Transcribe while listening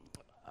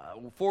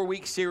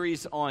4-week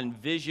series on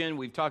vision.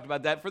 We've talked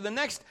about that. For the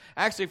next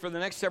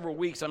several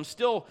weeks, I'm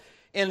still,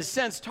 in a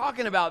sense,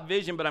 talking about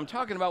vision, but I'm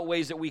talking about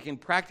ways that we can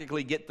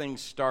practically get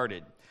things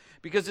started.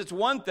 Because it's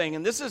one thing,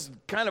 and this is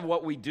kind of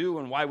what we do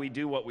and why we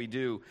do what we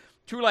do.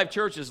 True Life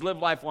Church is live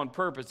life on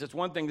purpose. It's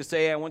one thing to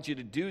say, hey, I want you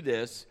to do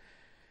this.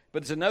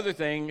 But it's another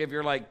thing if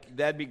you're like,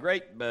 that'd be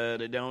great,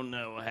 but I don't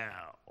know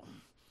how.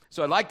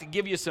 So I'd like to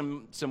give you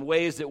some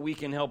ways that we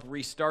can help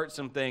restart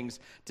some things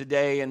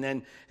today, and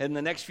then in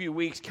the next few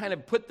weeks kind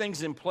of put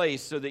things in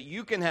place so that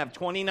you can have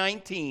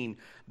 2019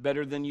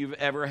 better than you've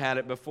ever had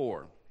it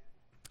before.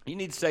 You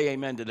need to say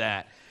amen to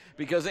that.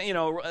 Because,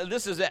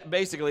 this is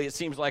basically, it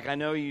seems like, I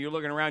know you're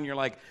looking around and you're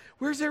like,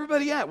 where's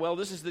everybody at? Well,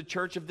 this is the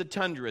Church of the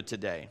Tundra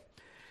today.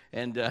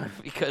 And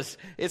because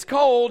it's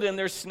cold and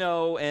there's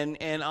snow,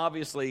 and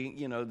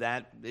obviously,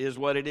 that is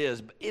what it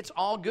is. But it's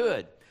all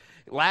good.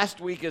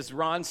 Last week, as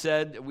Ron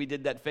said, we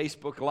did that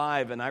Facebook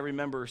Live, and I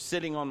remember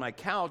sitting on my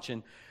couch,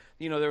 and,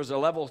 there was a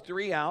level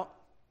 3 out,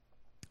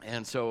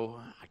 and so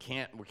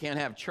we can't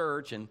have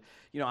church, and,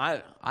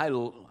 I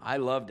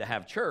love to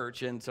have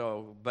church, and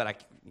so,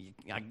 but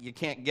you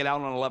can't get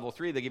out on a level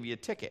 3, they give you a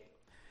ticket.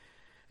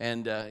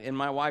 And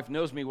my wife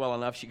knows me well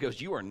enough, she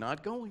goes, you are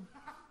not going.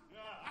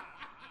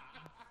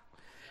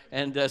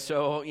 And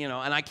so,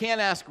 and I can't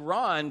ask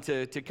Ron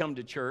to come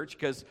to church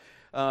because,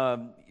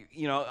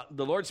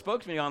 the Lord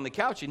spoke to me on the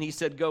couch and he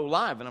said, go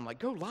live. And I'm like,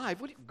 go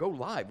live? What do you, go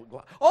live?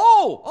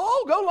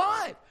 Oh, go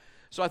live.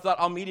 So I thought,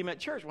 I'll meet him at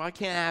church. Well, I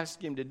can't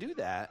ask him to do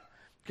that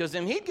because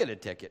then he'd get a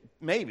ticket.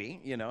 Maybe,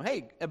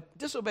 hey,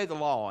 disobey the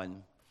law.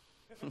 And,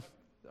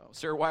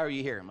 sir, why are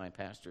you here? My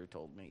pastor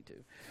told me to.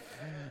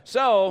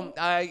 So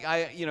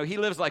he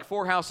lives like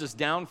 4 houses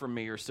down from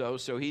me or so.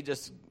 So he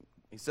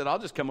said, I'll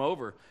just come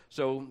over.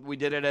 So we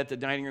did it at the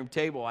dining room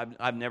table.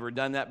 I've never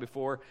done that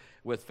before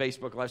with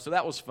Facebook Live, so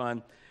that was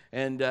fun.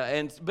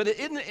 But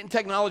isn't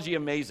technology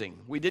amazing?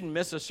 We didn't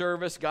miss a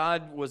service.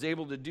 God was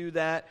able to do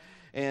that.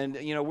 And,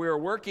 we're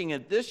working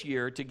at this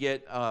year to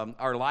get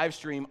our live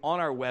stream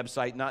on our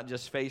website, not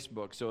just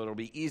Facebook, so it'll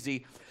be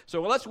easy.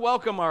 So let's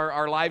welcome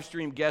our live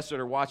stream guests that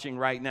are watching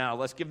right now.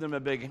 Let's give them a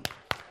big...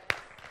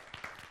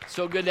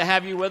 So good to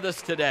have you with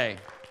us today.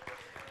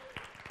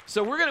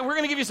 So we're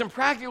gonna give you some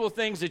practical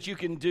things that you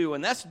can do,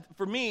 and that's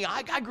for me.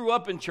 I grew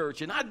up in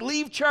church, and I'd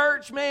leave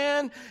church,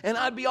 man, and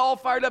I'd be all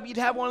fired up. You'd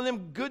have one of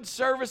them good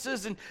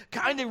services, and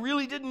kind of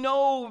really didn't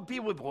know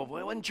people.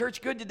 Well, wasn't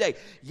church good today?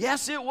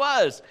 Yes, it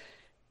was.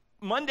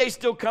 Monday's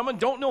still coming.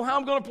 Don't know how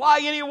I'm going to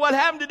apply any of what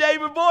happened today,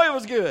 but boy, it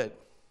was good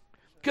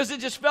because it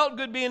just felt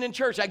good being in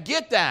church. I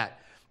get that,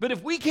 but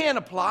if we can't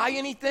apply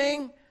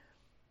anything.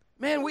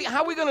 Man,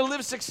 how are we going to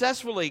live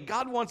successfully?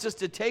 God wants us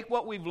to take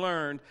what we've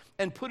learned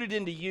and put it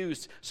into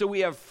use so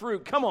we have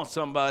fruit. Come on,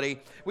 somebody.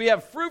 We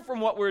have fruit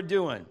from what we're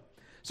doing.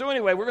 So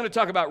anyway, we're going to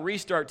talk about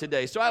restart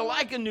today. So I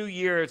like a new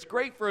year. It's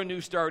great for a new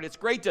start. It's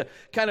great to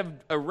kind of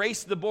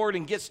erase the board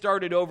and get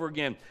started over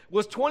again.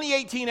 Was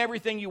 2018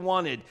 everything you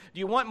wanted? Do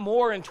you want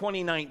more in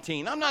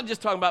 2019? I'm not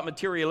just talking about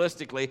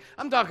materialistically.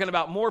 I'm talking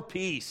about more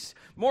peace,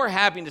 more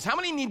happiness. How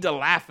many need to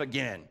laugh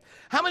again?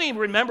 How many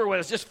remember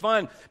when it's just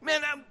fun?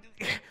 Man,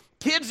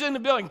 kids in the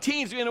building,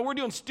 teens, we're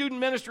doing student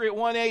ministry at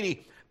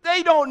 180.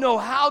 They don't know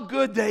how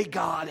good they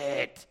got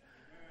it.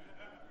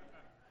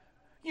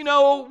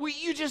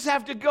 You just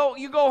have to go.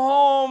 You go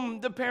home,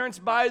 the parents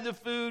buy the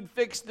food,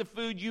 fix the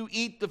food, you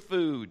eat the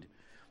food.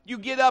 You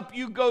get up,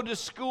 you go to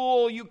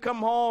school, you come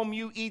home,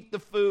 you eat the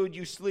food,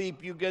 you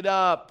sleep, you get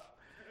up.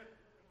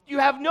 You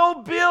have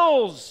no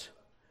bills.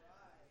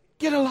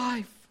 Get a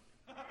life.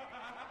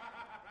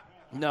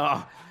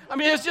 No.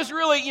 It's just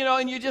really,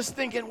 and you're just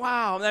thinking,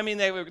 wow.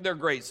 They're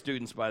great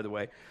students, by the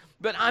way.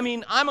 But,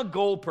 I'm a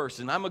goal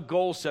person. I'm a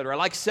goal setter. I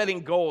like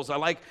setting goals. I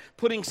like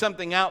putting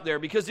something out there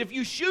because if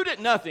you shoot at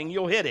nothing,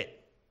 you'll hit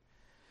it.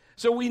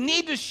 So we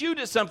need to shoot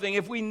at something.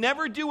 If we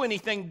never do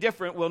anything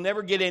different, we'll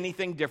never get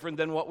anything different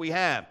than what we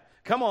have.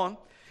 Come on.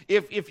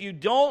 If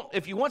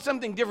you want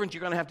something different, you're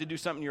going to have to do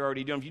something you're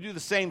already doing. If you do the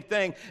same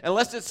thing,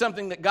 unless it's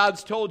something that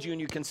God's told you and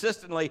you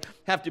consistently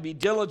have to be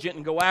diligent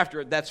and go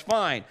after it, that's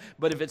fine.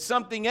 But if it's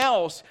something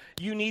else,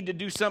 you need to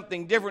do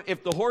something different.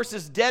 If the horse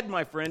is dead,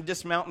 my friend,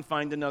 dismount and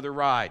find another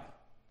ride.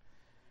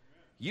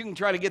 You can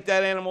try to get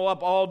that animal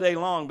up all day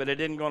long, but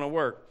it isn't going to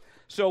work.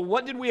 So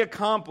what did we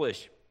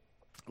accomplish?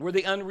 Were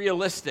they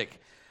unrealistic?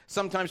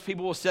 Sometimes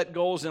people will set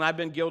goals, and I've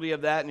been guilty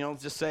of that, and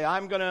just say,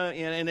 I'm going to,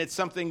 and it's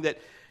something that,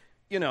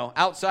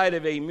 outside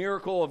of a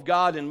miracle of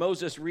God and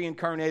Moses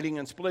reincarnating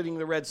and splitting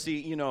the Red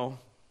Sea,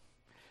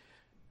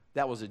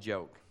 that was a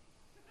joke.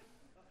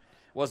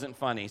 Wasn't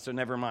funny, so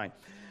never mind.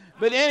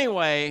 But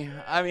anyway,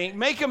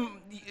 make them,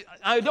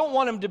 I don't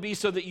want them to be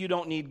so that you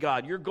don't need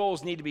God. Your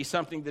goals need to be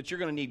something that you're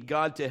going to need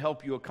God to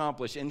help you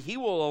accomplish, and He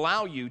will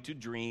allow you to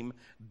dream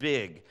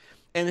big.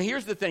 And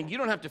here's the thing, you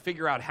don't have to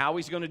figure out how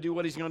He's going to do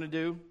what He's going to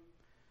do.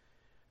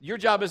 Your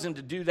job isn't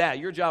to do that.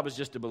 Your job is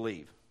just to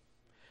believe.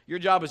 Your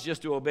job is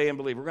just to obey and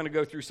believe. We're going to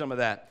go through some of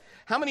that.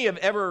 How many have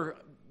ever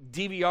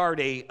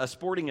DVR'd a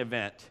sporting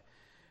event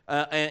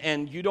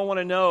and you don't want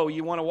to know,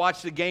 you want to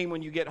watch the game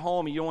when you get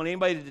home, and you don't want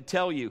anybody to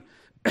tell you,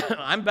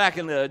 I'm back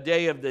in the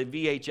day of the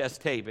VHS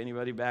tape.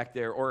 Anybody back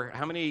there? Or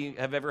how many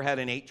have ever had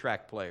an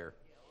 8-track player?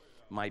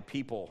 My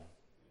people.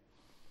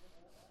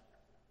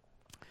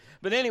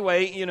 But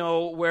anyway,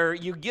 where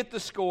you get the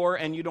score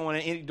and you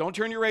don't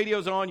turn your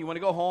radios on, you want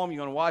to go home, you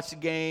want to watch the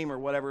game or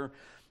whatever,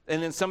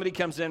 and then somebody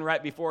comes in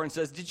right before and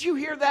says, "Did you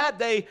hear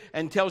that?"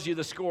 And tells you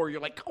the score.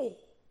 You're like, "Oh."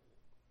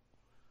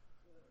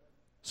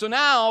 So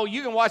now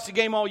you can watch the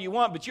game all you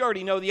want, but you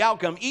already know the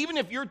outcome. Even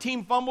if your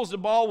team fumbles the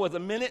ball with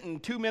 1 minute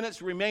and 2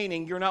 minutes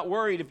remaining, you're not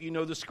worried if you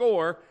know the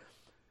score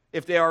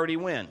if they already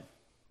win.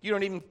 You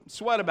don't even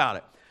sweat about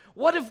it.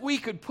 What if we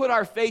could put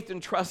our faith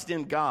and trust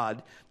in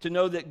God to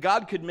know that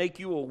God could make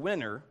you a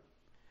winner,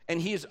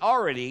 and He's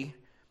already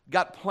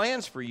got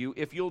plans for you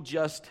if you'll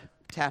just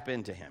tap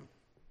into Him?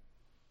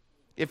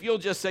 If you'll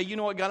just say, "You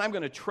know what, God, I'm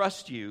going to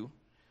trust you,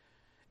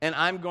 and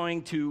I'm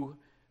going to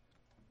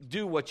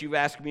do what you've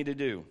asked me to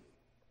do."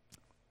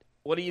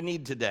 What do you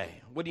need today?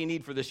 What do you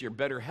need for this year?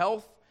 Better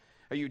health?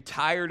 Are you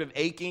tired of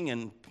aching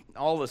and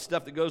all the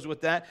stuff that goes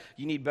with that?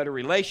 You need better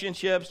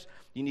relationships.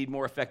 You need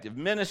more effective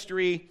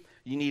ministry.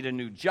 You need a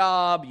new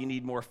job. You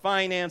need more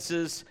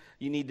finances.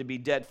 You need to be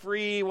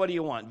debt-free. What do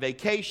you want?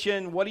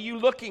 Vacation? What are you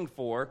looking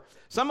for?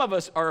 Some of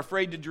us are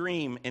afraid to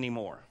dream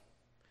anymore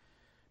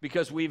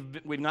because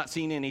we've not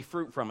seen any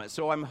fruit from it.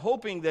 So I'm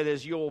hoping that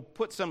as you'll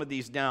put some of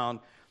these down,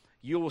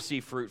 you will see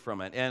fruit from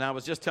it. And I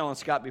was just telling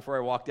Scott before I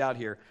walked out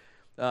here,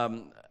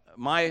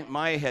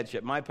 my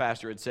headship, my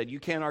pastor had said, you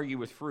can't argue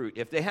with fruit.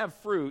 If they have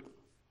fruit,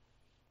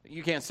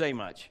 you can't say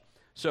much.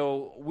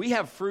 So we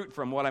have fruit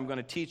from what I'm going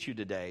to teach you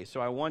today. So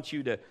I want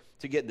you to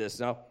get this.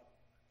 Now,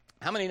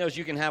 how many knows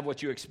you can have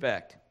what you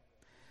expect?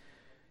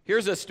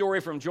 Here's a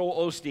story from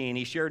Joel Osteen.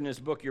 He shared in his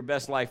book, Your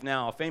Best Life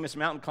Now. A famous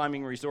mountain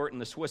climbing resort in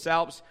the Swiss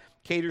Alps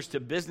caters to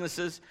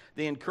businesses.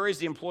 They encourage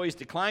the employees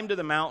to climb to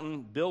the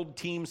mountain, build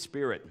team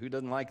spirit. Who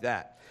doesn't like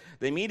that?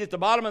 They meet at the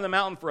bottom of the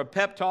mountain for a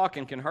pep talk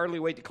and can hardly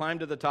wait to climb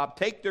to the top,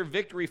 take their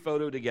victory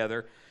photo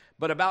together.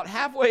 But about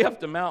halfway up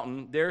the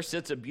mountain, there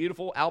sits a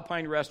beautiful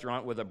alpine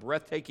restaurant with a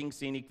breathtaking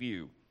scenic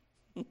view.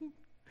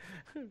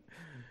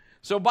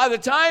 So by the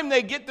time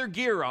they get their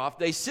gear off,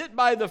 they sit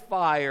by the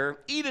fire,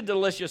 eat a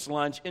delicious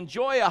lunch,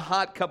 enjoy a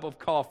hot cup of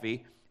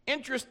coffee.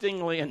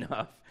 Interestingly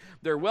enough,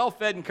 they're well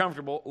fed and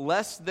comfortable.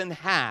 Less than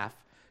half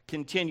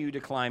continue to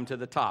climb to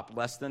the top.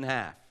 Less than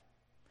half.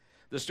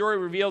 The story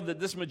revealed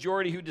that this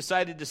majority who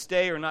decided to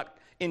stay are not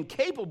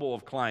incapable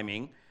of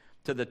climbing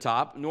to the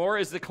top, nor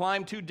is the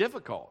climb too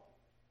difficult.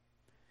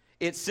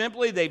 It's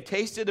simply they've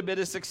tasted a bit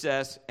of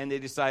success and they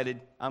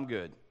decided, I'm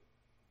good.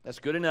 That's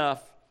good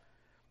enough.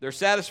 They're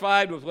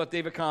satisfied with what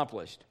they've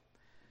accomplished.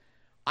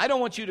 I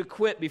don't want you to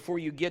quit before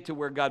you get to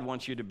where God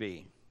wants you to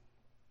be.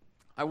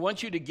 I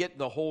want you to get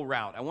the whole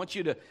route. I want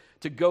you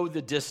to go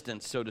the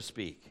distance, so to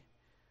speak.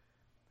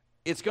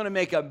 It's going to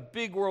make a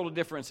big world of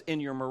difference in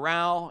your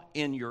morale,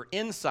 in your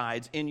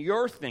insides, in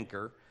your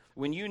thinker,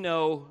 when you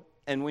know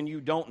and when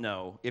you don't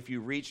know if you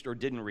reached or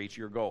didn't reach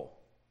your goal.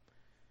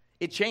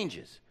 It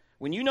changes.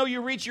 When you know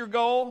you reach your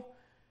goal,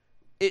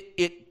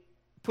 it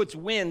puts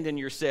wind in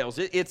your sails.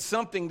 It's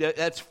something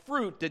that's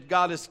fruit that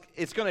God is,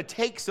 it's going to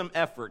take some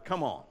effort.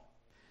 Come on.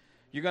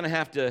 You're going to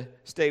have to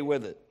stay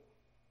with it.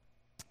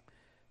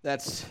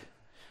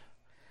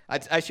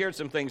 I shared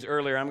some things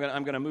earlier. I'm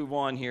going to move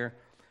on here.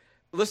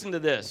 Listen to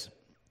this.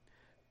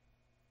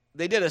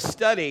 They did a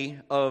study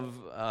in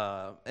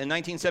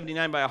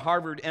 1979 by a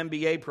Harvard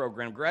MBA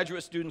program.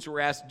 Graduate students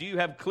were asked, do you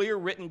have clear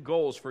written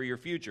goals for your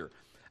future?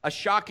 A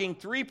shocking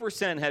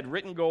 3% had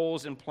written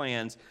goals and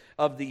plans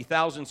of the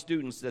 1,000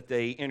 students that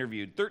they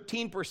interviewed.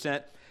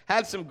 13%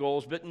 had some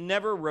goals but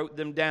never wrote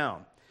them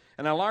down.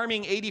 An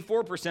alarming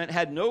 84%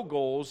 had no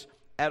goals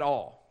at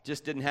all,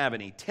 just didn't have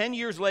any. 10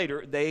 years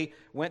later, they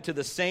went to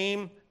the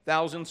same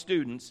 1,000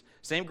 students,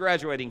 same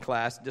graduating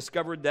class,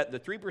 discovered that the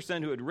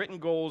 3% who had written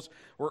goals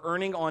were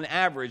earning on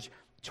average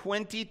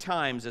 20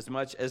 times as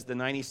much as the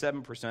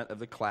 97% of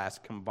the class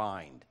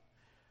combined.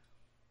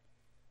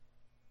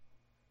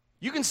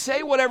 You can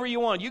say whatever you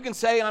want. You can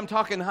say, I'm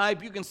talking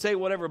hype. You can say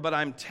whatever, but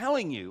I'm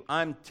telling you,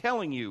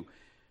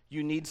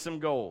 you need some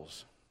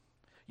goals.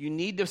 You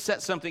need to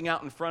set something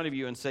out in front of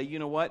you and say, you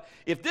know what?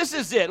 If this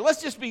is it,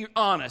 let's just be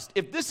honest.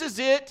 If this is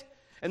it,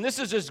 and this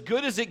is as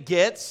good as it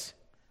gets,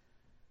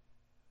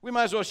 we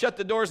might as well shut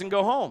the doors and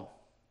go home.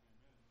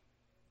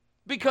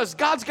 Because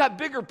God's got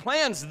bigger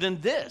plans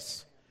than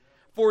this.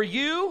 For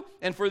you,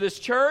 and for this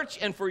church,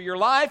 and for your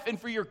life,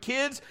 and for your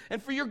kids,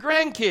 and for your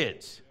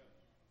grandkids.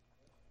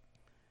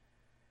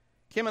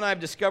 Kim and I have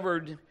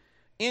discovered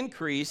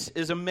increase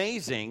is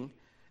amazing,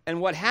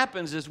 and what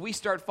happens is we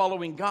start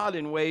following God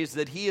in ways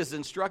that He has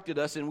instructed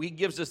us, and He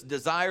gives us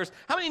desires.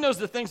 How many knows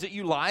the things that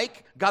you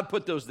like, God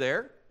put those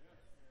there?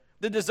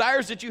 The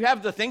desires that you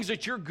have, the things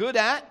that you're good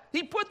at,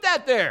 He put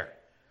that there.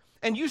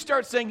 And you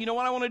start saying, you know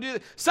what, I want to do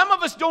this. Some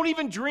of us don't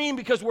even dream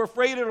because we're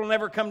afraid it'll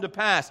never come to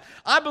pass.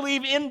 I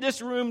believe in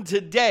this room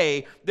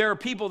today, there are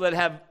people that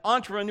have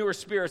entrepreneur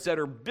spirits, that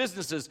are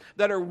businesses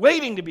that are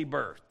waiting to be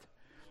birthed.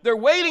 They're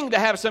waiting to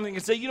have something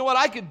and say, you know what,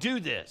 I could do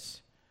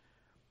this.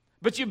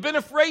 But you've been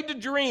afraid to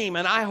dream,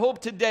 and I hope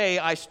today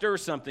I stir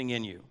something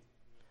in you.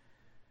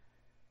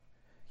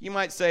 You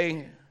might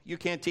say, you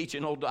can't teach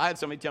an old dog. I had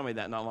somebody tell me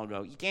that not long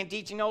ago. You can't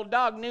teach an old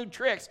dog new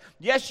tricks.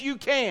 Yes, you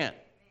can.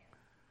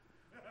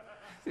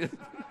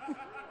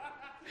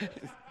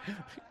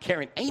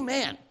 Karen,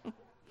 amen.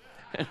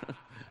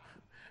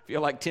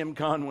 Feel like Tim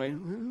Conway.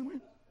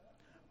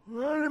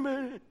 Wait a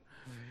minute.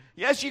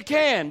 Yes, you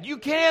can. You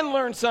can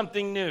learn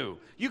something new.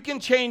 You can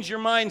change your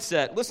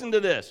mindset. Listen to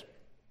this.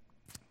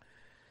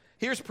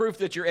 Here's proof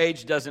that your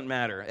age doesn't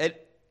matter.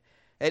 At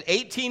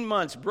 18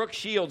 months, Brooke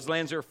Shields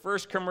lands her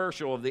first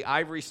commercial of the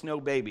Ivory Snow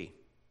Baby.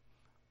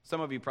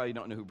 Some of you probably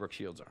don't know who Brooke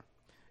Shields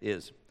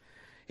is.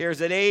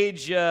 Here's at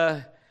age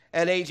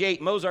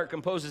 8, Mozart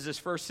composes his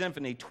first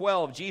symphony.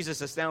 12,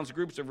 Jesus astounds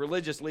groups of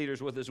religious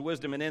leaders with his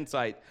wisdom and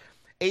insight.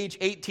 Age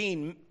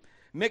 18,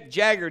 Mick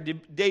Jagger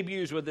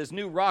debuts with his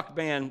new rock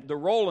band, the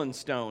Rolling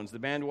Stones. The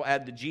band will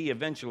add the G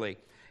eventually.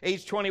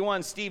 Age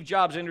 21, Steve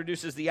Jobs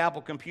introduces the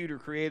Apple computer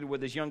created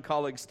with his young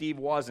colleague Steve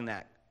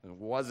Wozniak,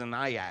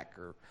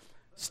 or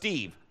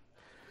Steve.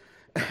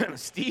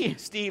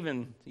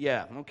 Steven,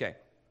 yeah, okay.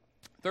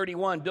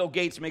 31, Bill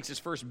Gates makes his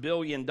first $1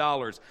 billion.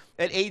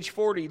 At age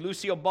 40,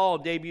 Lucille Ball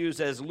debuts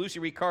as Lucy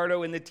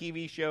Ricardo in the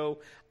TV show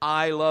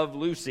I Love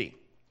Lucy.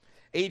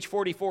 Age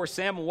 44,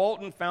 Sam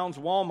Walton founds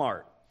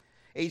Walmart.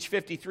 Age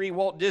 53,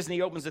 Walt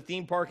Disney opens a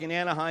theme park in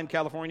Anaheim,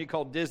 California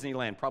called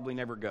Disneyland. Probably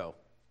never go.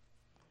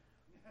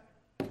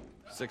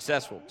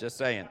 Successful, just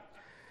saying.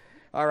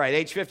 All right,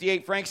 age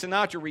 58, Frank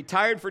Sinatra,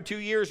 retired for 2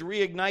 years,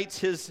 reignites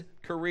his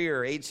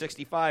career. Age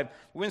 65,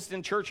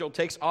 Winston Churchill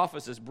takes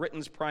office as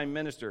Britain's prime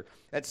minister.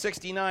 At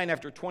 69,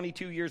 after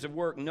 22 years of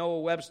work, Noah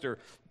Webster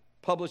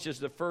publishes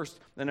the first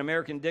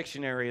American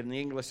dictionary in the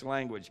English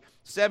language.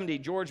 70,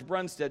 George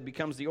Brunstad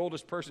becomes the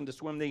oldest person to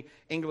swim the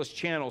English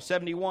Channel.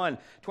 71,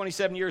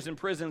 27 years in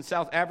prison,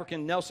 South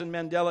African Nelson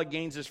Mandela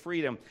gains his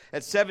freedom.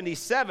 At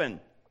 77,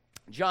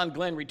 John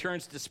Glenn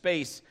returns to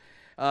space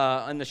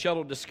on the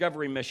Shuttle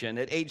Discovery mission.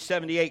 At age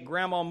 78,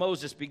 Grandma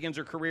Moses begins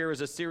her career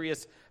as a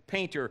serious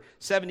painter.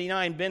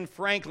 79, Ben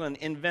Franklin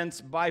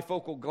invents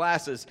bifocal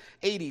glasses.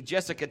 80,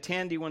 Jessica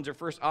Tandy wins her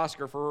first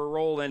Oscar for her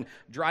role in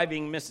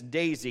Driving Miss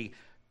Daisy.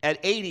 At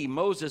 80,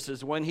 Moses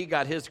is when he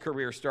got his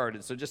career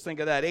started. So just think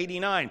of that.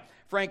 89,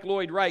 Frank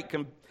Lloyd Wright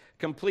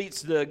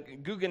completes the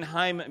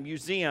Guggenheim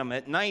Museum.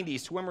 At 90,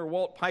 swimmer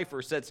Walt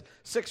Pfeiffer sets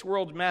 6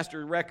 world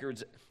master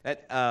records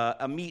at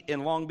a meet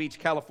in Long Beach,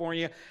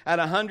 California. At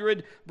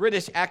 100,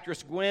 British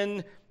actress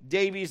Gwen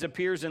Davies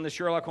appears in the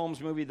Sherlock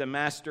Holmes movie The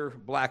Master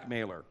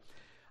Blackmailer.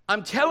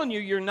 I'm telling you,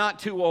 you're not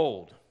too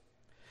old.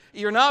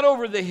 You're not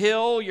over the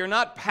hill. You're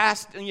not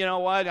past, you know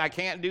what, I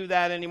can't do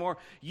that anymore.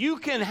 You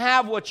can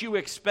have what you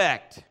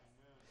expect.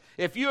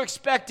 If you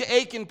expect to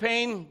ache and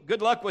pain,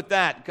 good luck with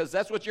that, because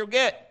that's what you'll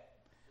get.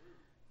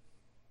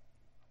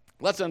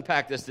 Let's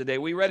unpack this today.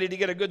 We ready to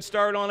get a good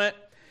start on it?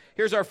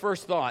 Here's our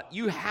first thought.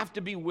 You have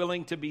to be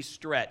willing to be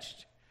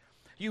stretched.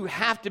 You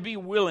have to be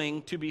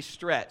willing to be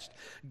stretched.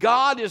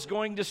 God is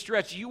going to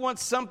stretch. You want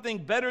something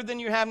better than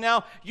you have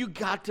now? You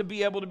got to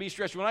be able to be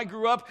stretched. When I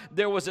grew up,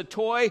 there was a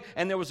toy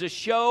and there was a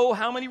show.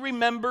 How many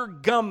remember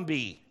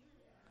Gumby?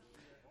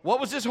 What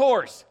was his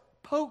horse?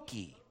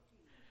 Pokey.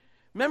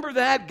 Remember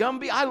that,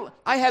 Gumby?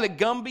 I had a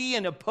Gumby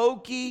and a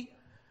Pokey.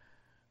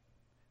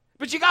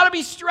 But you got to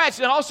be stretched.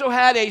 It also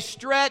had a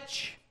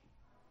stretch.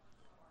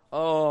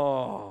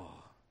 Oh.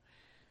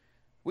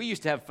 We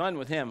used to have fun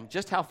with him.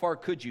 Just how far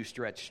could you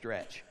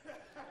stretch?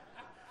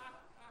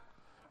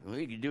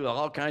 We could do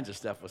all kinds of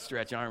stuff with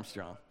Stretch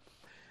Armstrong.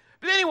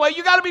 But anyway,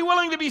 you got to be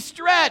willing to be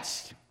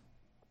stretched.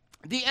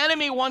 The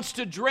enemy wants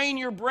to drain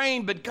your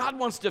brain, but God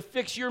wants to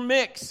fix your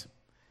mix.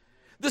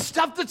 The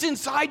stuff that's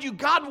inside you,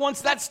 God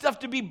wants that stuff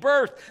to be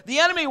birthed. The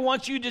enemy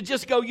wants you to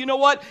just go, you know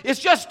what? It's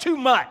just too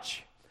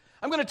much.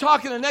 I'm going to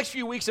talk in the next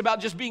few weeks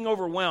about just being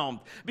overwhelmed,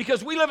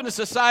 because we live in a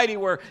society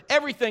where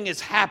everything is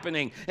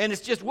happening, and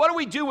it's just, what do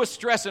we do with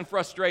stress and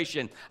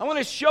frustration? I want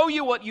to show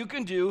you what you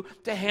can do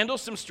to handle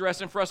some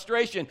stress and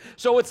frustration,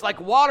 so it's like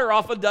water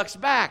off a duck's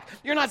back.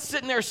 You're not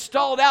sitting there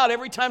stalled out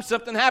every time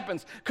something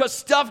happens, because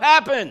stuff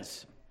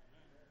happens.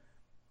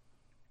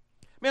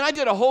 Man, I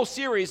did a whole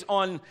series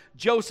on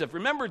Joseph.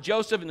 Remember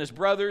Joseph and his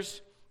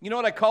brothers? You know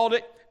what I called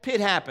it?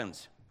 Pit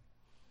Happens.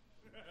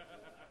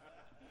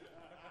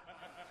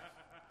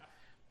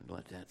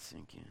 Let that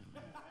sink in.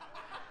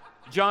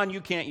 John, you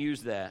can't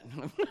use that.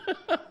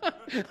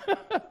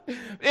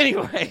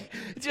 Anyway,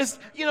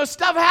 just,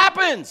 stuff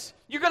happens.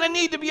 You're going to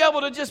need to be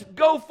able to just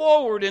go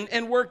forward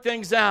and work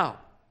things out.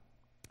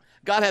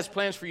 God has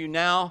plans for you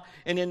now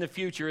and in the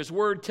future. His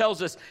word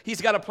tells us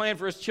he's got a plan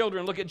for his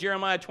children. Look at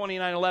Jeremiah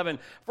 29:11.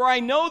 For I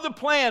know the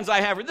plans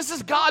I have. This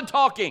is God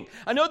talking.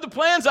 I know the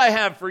plans I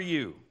have for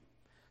you,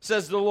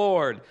 says the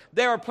Lord.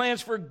 There are plans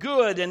for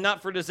good and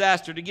not for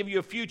disaster, to give you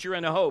a future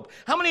and a hope.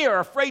 How many are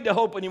afraid to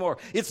hope anymore?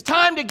 It's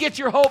time to get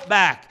your hope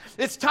back.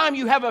 It's time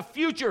you have a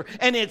future,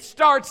 and it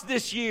starts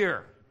this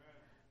year.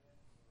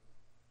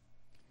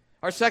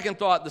 Our second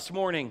thought this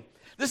morning.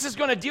 This is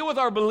going to deal with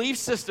our belief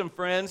system,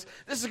 friends.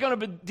 This is going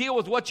to deal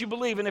with what you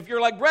believe. And if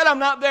you're like, Brett, I'm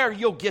not there,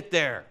 you'll get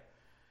there.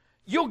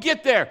 You'll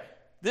get there.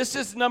 This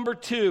is number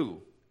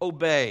 2,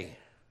 obey.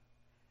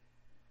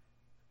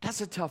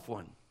 That's a tough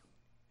one.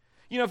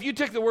 You know, if you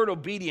take the word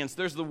obedience,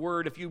 there's the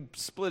word, if you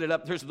split it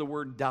up, there's the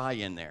word die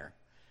in there.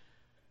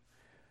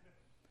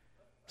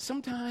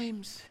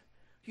 Sometimes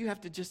you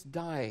have to just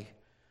die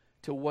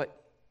to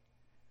what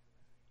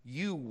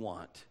you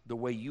want, the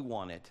way you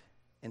want it,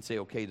 and say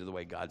okay to the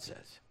way God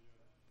says.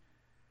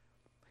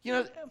 You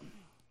know,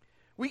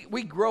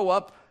 we grow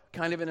up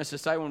kind of in a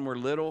society when we're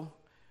little,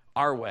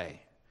 our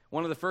way.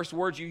 One of the first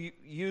words you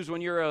use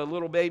when you're a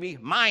little baby,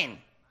 mine,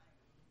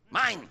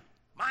 mine,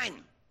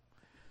 mine.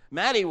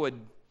 Maddie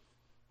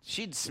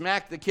she'd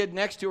smack the kid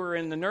next to her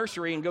in the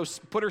nursery and go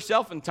put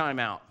herself in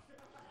timeout.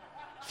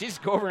 She'd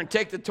just go over and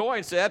take the toy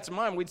and say, that's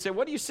mine. We'd say,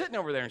 what are you sitting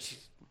over there? And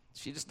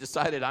she just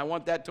decided, I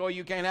want that toy,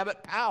 you can't have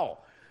it, pow.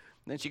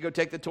 And then she'd go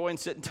take the toy and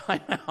sit in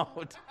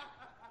timeout.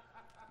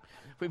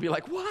 We'd be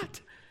like,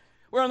 what?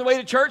 We're on the way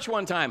to church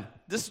one time.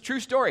 This is a true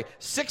story.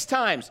 6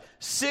 times.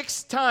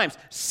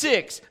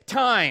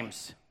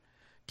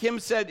 Kim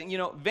said, you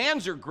know,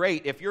 vans are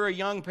great if you're a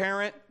young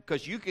parent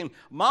because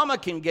mama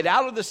can get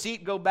out of the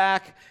seat, go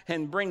back,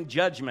 and bring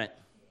judgment.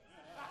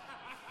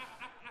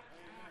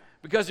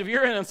 Because if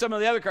you're in some of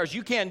the other cars,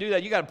 you can't do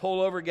that. You got to pull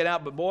over, get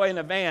out. But boy, in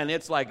a van,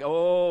 it's like,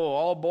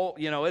 all bolt,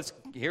 you know,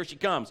 here she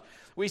comes.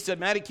 We said,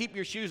 Maddie, keep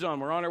your shoes on.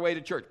 We're on our way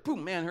to church.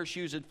 Boom, man, her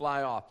shoes would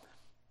fly off.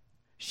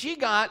 She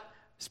got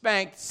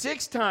spanked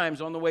 6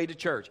 times on the way to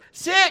church.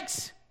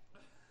 6!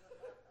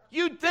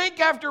 You'd think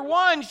after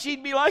 1,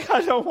 she'd be like,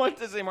 I don't want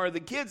this anymore. The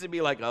kids would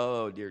be like,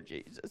 oh, dear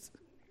Jesus.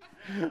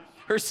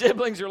 Her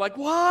siblings are like,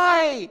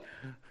 why?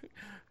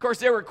 Of course,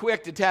 they were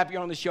quick to tap you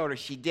on the shoulder.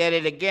 She did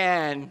it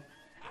again.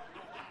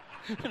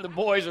 And the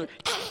boys are...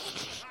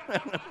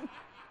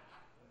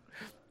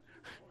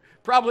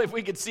 Probably if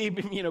we could see,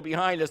 you know,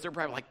 behind us, they're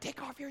probably like,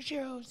 take off your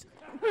shoes.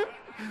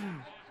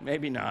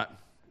 Maybe not.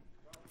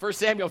 1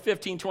 Samuel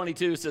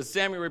 15:22 says,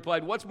 Samuel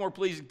replied, what's more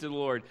pleasing to the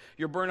Lord,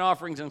 your burnt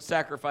offerings and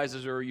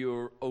sacrifices or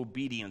your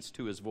obedience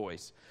to his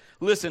voice?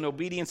 Listen,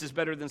 obedience is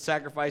better than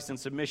sacrifice, and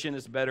submission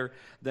is better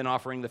than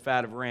offering the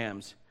fat of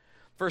rams.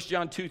 1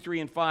 John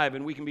 2:3-5,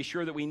 and we can be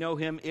sure that we know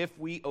him if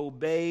we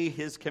obey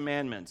his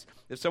commandments.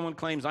 If someone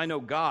claims, I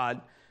know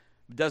God,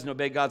 but doesn't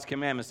obey God's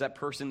commandments, that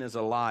person is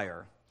a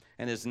liar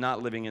and is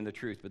not living in the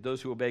truth. But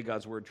those who obey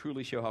God's word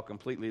truly show how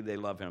completely they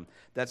love him.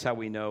 That's how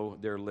we know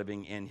they're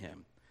living in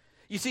him.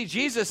 You see,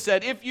 Jesus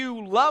said, if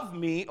you love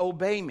me,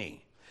 obey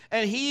me.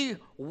 And he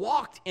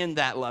walked in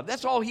that love.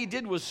 That's all he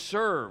did was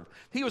serve.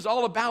 He was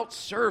all about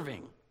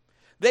serving.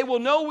 They will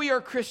know we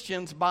are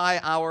Christians by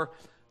our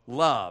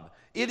love.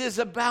 It is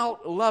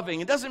about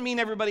loving. It doesn't mean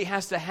everybody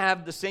has to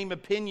have the same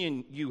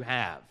opinion you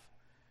have.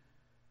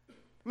 I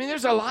mean,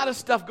 there's a lot of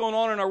stuff going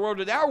on in our world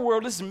today. Our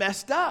world is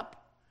messed up.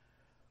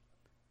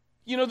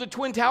 You know, the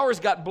Twin Towers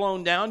got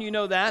blown down. You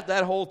know that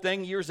whole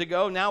thing years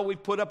ago. Now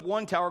we've put up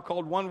one tower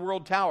called One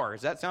World Tower.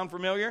 Does that sound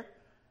familiar?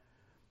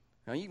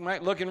 Now, you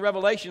might look in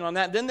Revelation on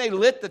that. Then they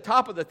lit the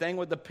top of the thing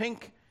with the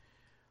pink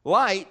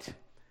light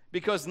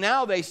because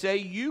now they say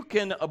you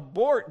can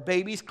abort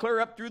babies clear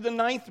up through the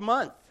 9th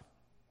month.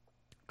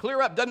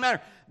 Clear up, doesn't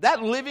matter.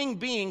 That living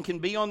being can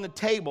be on the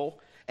table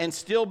and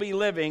still be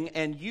living,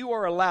 and you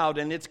are allowed,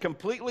 and it's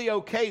completely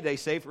okay, they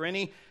say, for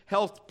any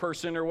health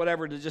person or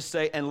whatever to just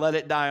say, and let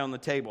it die on the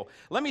table.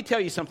 Let me tell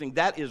you something,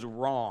 that is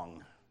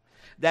wrong.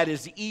 That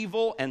is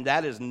evil, and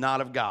that is not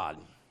of God.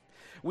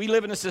 We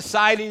live in a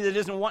society that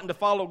isn't wanting to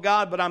follow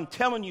God, but I'm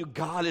telling you,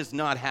 God is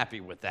not happy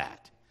with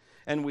that.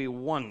 And we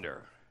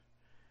wonder.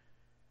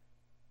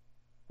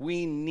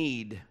 We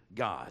need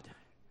God.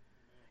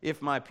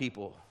 If my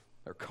people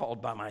are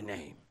called by my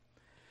name.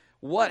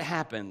 What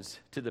happens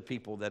to the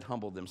people that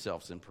humble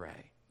themselves and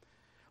pray?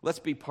 Let's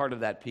be part of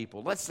that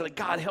people. Let's say,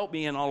 God, help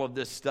me in all of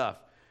this stuff.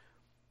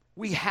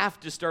 We have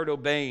to start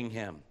obeying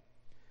him.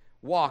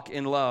 Walk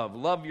in love.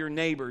 Love your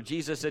neighbor.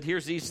 Jesus said,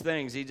 here's these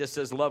things. He just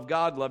says, love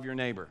God, love your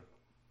neighbor.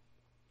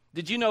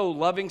 Did you know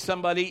loving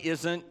somebody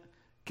isn't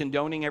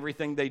condoning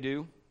everything they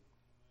do?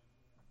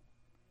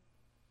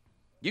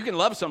 You can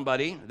love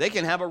somebody. They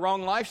can have a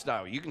wrong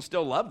lifestyle. You can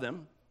still love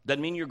them.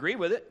 Doesn't mean you agree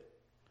with it.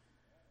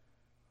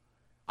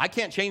 I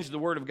can't change the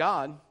word of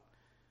God,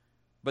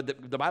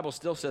 but the Bible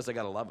still says I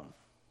got to love them.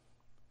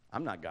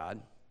 I'm not God.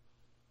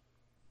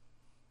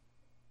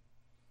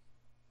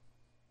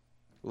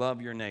 Love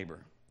your neighbor.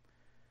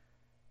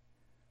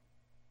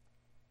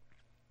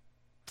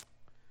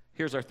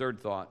 Here's our third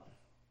thought.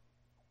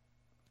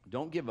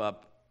 Don't give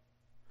up.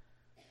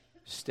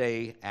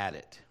 Stay at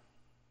it.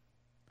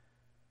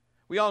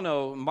 We all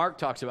know, Mark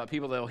talks about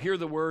people, they'll hear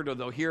the word or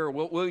they'll hear,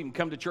 we'll even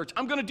come to church.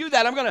 I'm going to do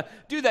that. I'm going to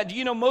do that. Do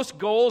you know most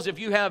goals, if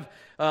you have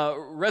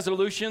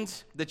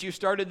resolutions that you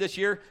started this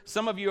year,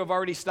 some of you have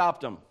already stopped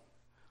them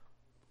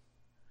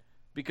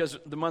because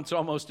the month's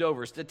almost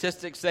over.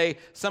 Statistics say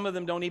some of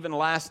them don't even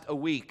last a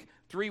week.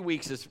 3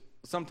 weeks is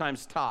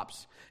sometimes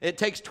tops. It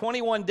takes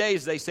 21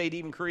 days, they say, to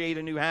even create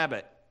a new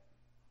habit.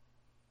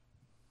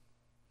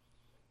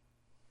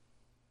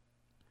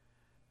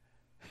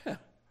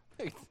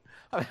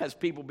 I've asked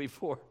people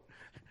before,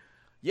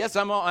 Yes,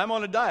 I'm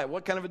on a diet.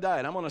 What kind of a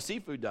diet? I'm on a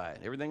seafood diet.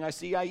 Everything I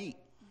see, I eat.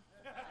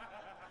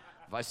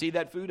 If I see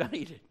that food, I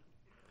eat it.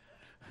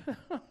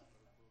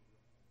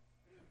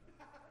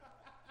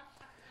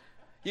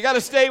 You got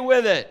to stay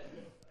with it.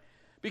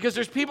 Because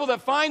there's people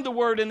that find the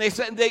word and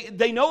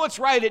they know it's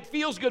right, it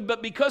feels good,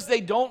 but because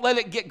they don't let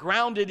it get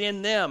grounded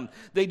in them,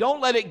 they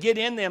don't let it get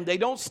in them, they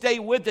don't stay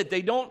with it,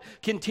 they don't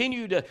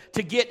continue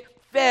to get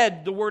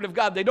fed the word of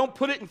God, they don't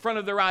put it in front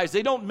of their eyes,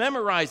 they don't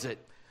memorize it.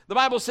 The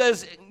Bible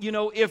says,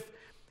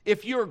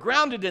 if you're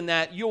grounded in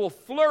that, you will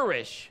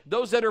flourish.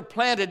 Those that are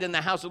planted in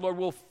the house of the Lord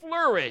will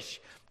flourish.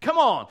 Come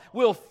on,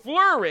 will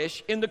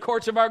flourish in the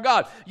courts of our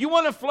God. You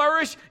want to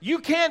flourish? You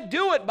can't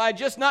do it by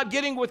just not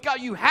getting with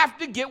God. You have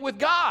to get with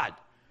God.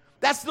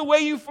 That's the way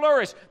you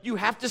flourish. You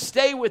have to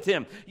stay with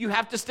Him. You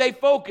have to stay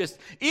focused.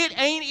 It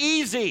ain't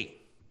easy.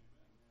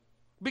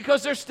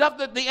 Because there's stuff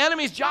that the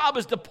enemy's job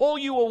is to pull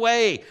you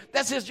away.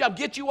 That's his job.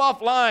 Get you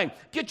offline.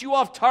 Get you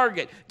off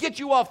target. Get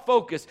you off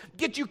focus.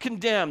 Get you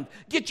condemned.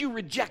 Get you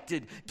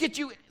rejected. Get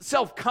you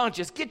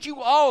self-conscious. Get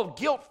you all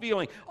guilt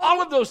feeling.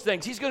 All of those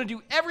things. He's going to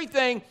do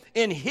everything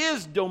in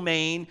his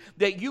domain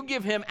that you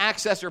give him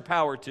access or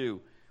power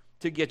to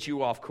get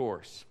you off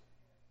course.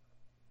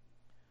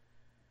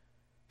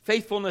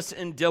 Faithfulness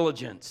and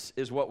diligence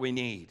is what we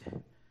need.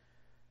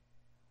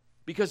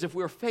 Because if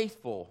we're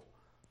faithful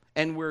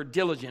and we're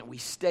diligent, we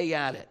stay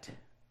at it.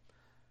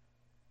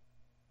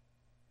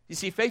 You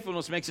see,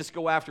 faithfulness makes us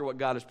go after what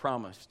God has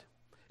promised.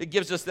 It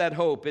gives us that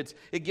hope. It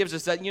gives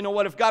us that, you know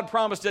what, if God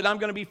promised it, I'm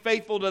going to be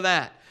faithful to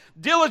that.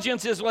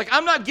 Diligence is like,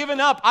 I'm not giving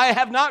up. I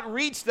have not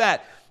reached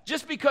that.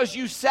 Just because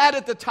you sat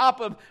at the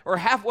top of or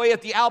halfway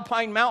at the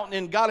Alpine Mountain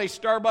and got a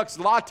Starbucks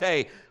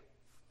latte,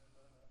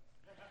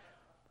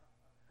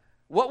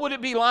 what would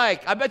it be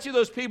like? I bet you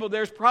those people,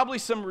 there's probably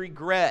some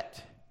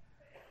regret.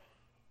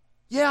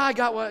 Yeah, I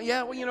got one.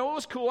 Yeah, well, it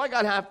was cool. I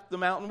got half the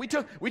mountain. We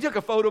took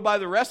a photo by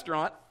the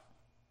restaurant.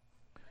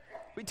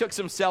 We took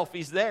some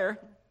selfies there.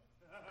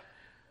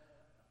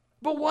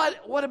 But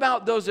what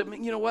about those that,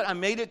 you know what, I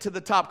made it to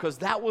the top because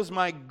that was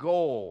my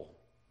goal.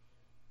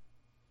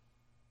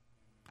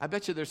 I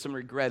bet you there's some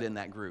regret in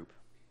that group.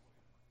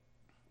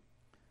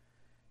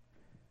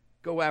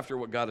 Go after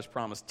what God has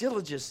promised.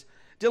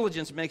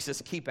 Diligence makes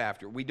us keep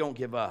after. We don't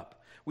give up.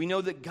 We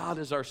know that God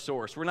is our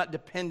source. We're not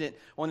dependent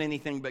on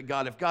anything but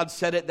God. If God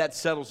said it, that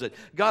settles it.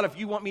 God, if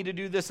you want me to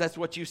do this, that's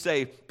what you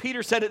say.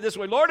 Peter said it this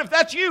way, Lord, if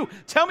that's you,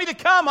 tell me to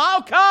come,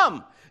 I'll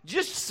come.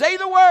 Just say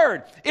the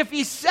word. If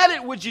he said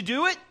it, would you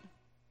do it?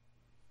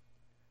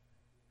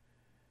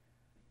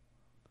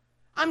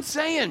 I'm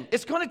saying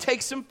it's going to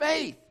take some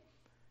faith.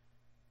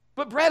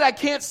 But Brett, I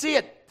can't see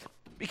it.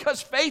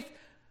 Because faith,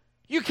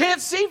 you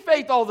can't see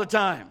faith all the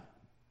time.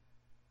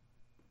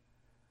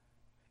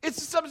 It's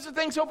the substance of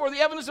things hoped for, the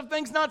evidence of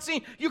things not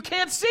seen. You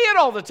can't see it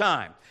all the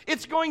time.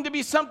 It's going to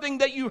be something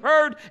that you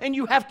heard and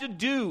you have to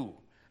do.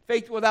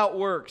 Faith without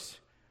works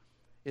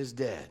is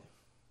dead.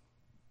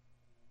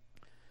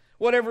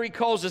 Whatever he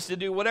calls us to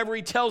do, whatever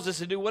he tells us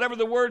to do, whatever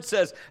the word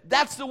says,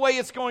 that's the way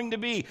it's going to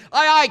be.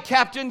 Aye, aye,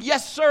 Captain.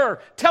 Yes,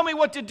 sir. Tell me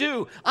what to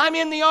do. I'm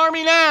in the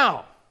army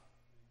now.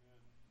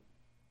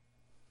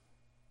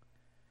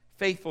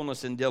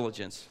 Faithfulness and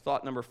diligence.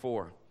 Thought number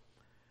 4.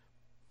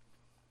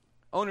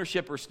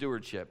 Ownership or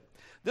stewardship.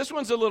 This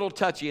one's a little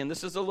touchy and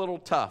this is a little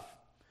tough,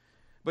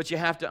 but you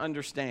have to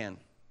understand.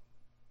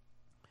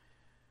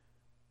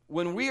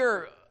 When we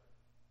are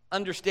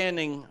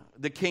understanding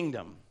the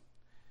kingdom,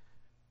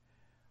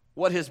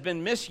 what has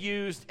been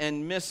misused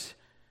and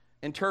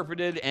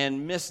misinterpreted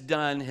and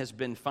misdone has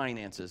been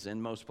finances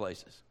in most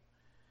places.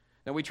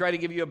 Now, we try to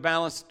give you a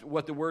balance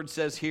what the word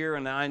says here,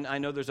 and I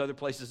know there's other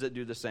places that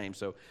do the same,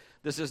 so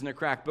this isn't a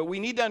crack. But we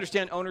need to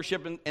understand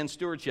ownership and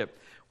stewardship.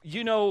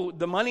 You know,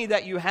 the money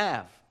that you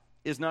have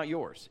is not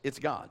yours. It's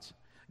God's.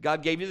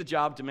 God gave you the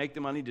job to make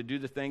the money, to do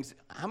the things.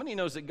 How many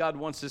knows that God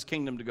wants his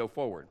kingdom to go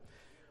forward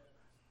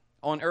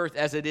on earth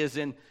as it is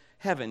in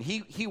heaven?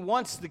 He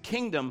wants the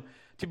kingdom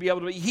to be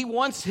able to, he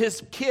wants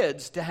his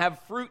kids to have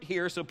fruit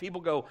here so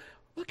people go,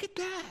 look at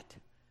that.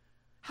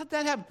 How'd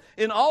that happen?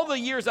 In all the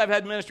years I've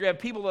had ministry, I have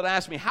people that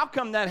ask me, how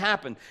come that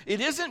happened?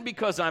 It isn't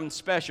because I'm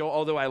special,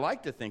 although I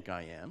like to think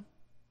I am.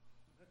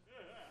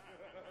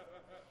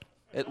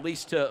 At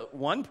least to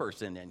one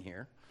person in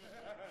here.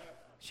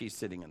 She's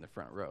sitting in the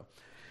front row.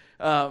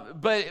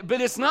 But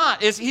it's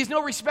not. He's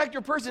no respecter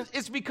of persons.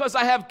 It's because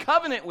I have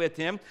covenant with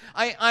him.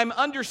 I'm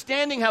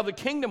understanding how the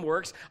kingdom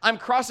works. I'm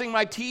crossing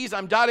my T's.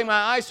 I'm dotting my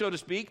I's, so to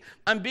speak.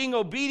 I'm being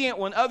obedient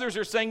when others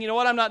are saying, you know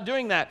what, I'm not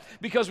doing that.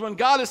 Because when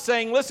God is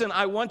saying, listen,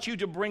 I want you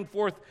to bring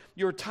forth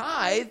your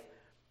tithe,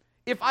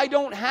 if I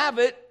don't have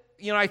it,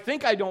 I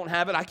think I don't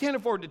have it, I can't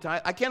afford to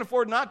tithe. I can't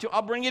afford not to.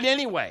 I'll bring it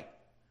anyway.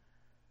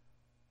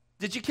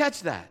 Did you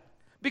catch that?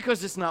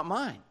 Because it's not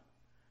mine.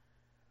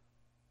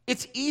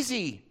 It's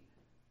easy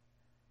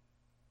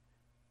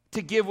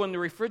to give when the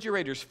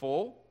refrigerator's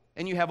full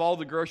and you have all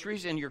the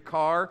groceries and your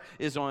car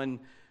is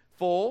on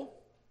full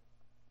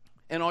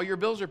and all your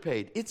bills are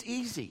paid. It's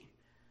easy.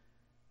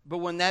 But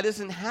when that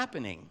isn't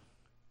happening,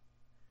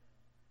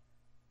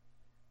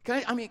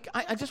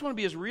 I just want to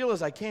be as real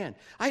as I can.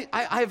 I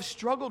have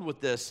struggled with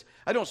this.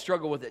 I don't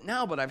struggle with it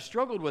now, but I've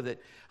struggled with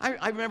it.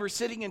 I remember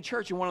sitting in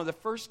church, and one of the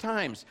first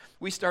times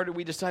we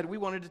decided we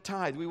wanted to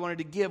tithe. We wanted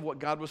to give what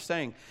God was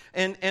saying.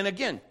 And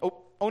again,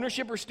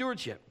 ownership or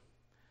stewardship.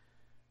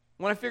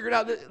 When I figured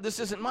out that this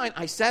isn't mine,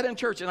 I sat in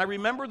church, and I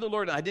remember the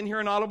Lord. I didn't hear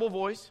an audible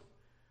voice,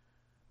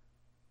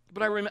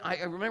 but I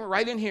remember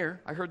right in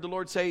here, I heard the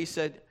Lord say, He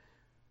said,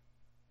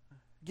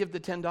 give the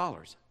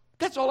 $10.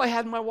 That's all I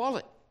had in my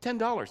wallet.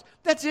 $10.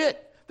 That's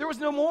it. There was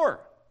no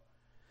more.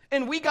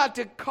 And we got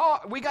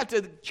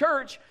to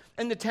church,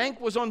 and the tank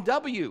was on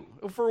W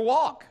for a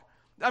walk.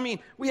 I mean,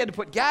 we had to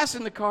put gas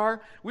in the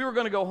car. We were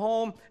going to go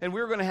home, and we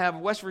were going to have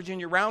West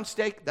Virginia round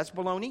steak. That's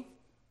bologna.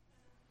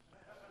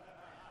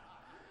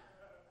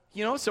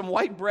 Some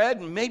white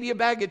bread and maybe a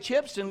bag of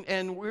chips,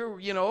 and we were,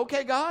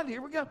 okay, God,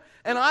 here we go.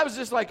 And I was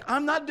just like,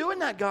 I'm not doing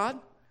that, God.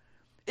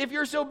 If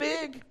you're so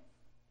big,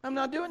 I'm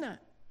not doing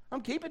that.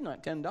 I'm keeping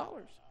that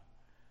 $10.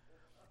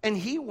 And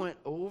he went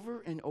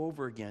over and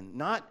over again,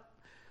 not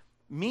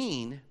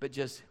mean, but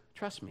just,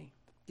 trust me,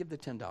 give the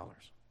 $10.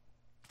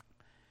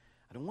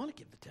 I don't want to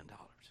give the $10.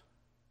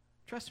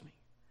 Trust me,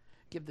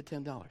 give the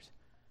 $10.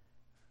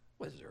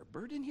 What, is there a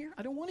bird in here?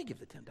 I don't want to give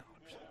the $10.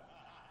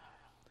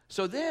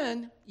 So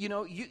then,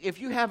 if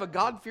you have a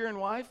God-fearing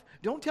wife,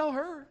 don't tell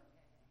her.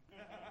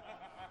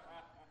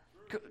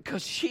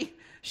 Because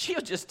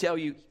she'll just tell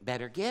you,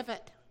 better give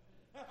it.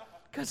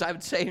 Because I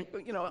would say,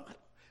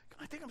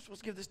 I think I'm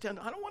supposed to give this $10.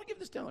 I don't want to give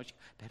this $10.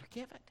 Better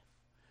give it.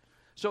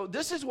 So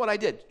this is what I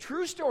did.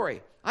 True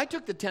story. I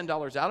took the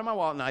 $10 out of my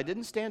wallet, and I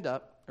didn't stand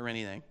up or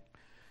anything.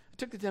 I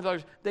took the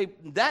 $10.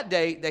 That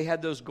day, they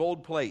had those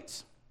gold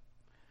plates.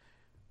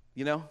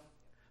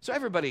 So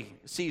everybody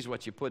sees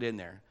what you put in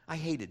there. I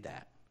hated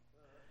that.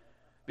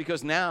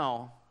 Because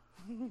now,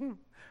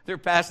 they're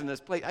passing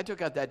this plate. I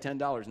took out that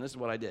 $10, and this is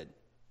what I did.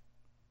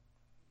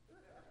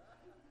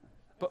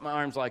 Put my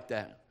arms like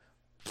that.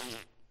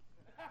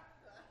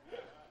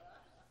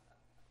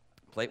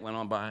 Plate went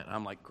on by, and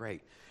I'm like,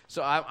 great.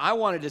 So I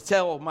wanted to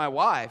tell my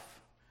wife,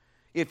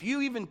 if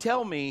you even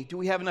tell me, do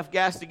we have enough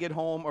gas to get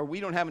home, or we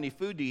don't have any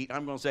food to eat,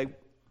 I'm going to say,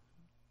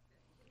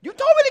 you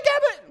told me to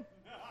give it.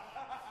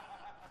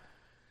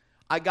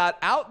 I got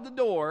out the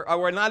door,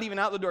 or not even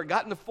out the door,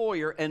 got in the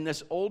foyer, and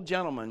this old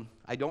gentleman,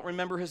 I don't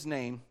remember his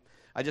name,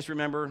 I just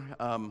remember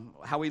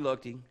how he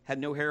looked. He had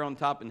no hair on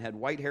top and had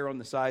white hair on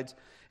the sides,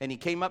 and he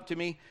came up to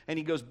me, and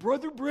he goes,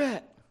 Brother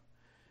Brett.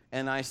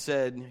 And I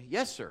said,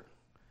 yes, sir.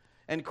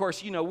 And, of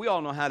course, we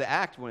all know how to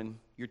act when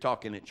you're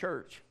talking at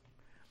church.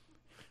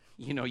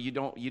 You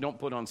don't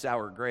put on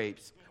sour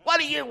grapes. What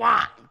do you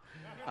want?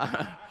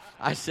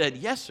 I said,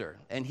 yes, sir.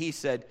 And he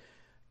said,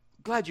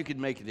 glad you could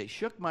make it. He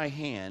shook my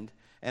hand,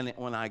 and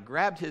when I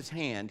grabbed his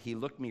hand, he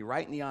looked me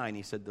right in the eye, and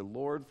he said, the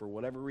Lord, for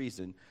whatever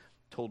reason,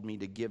 told me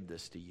to give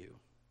this to you.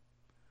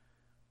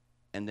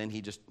 And then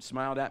he just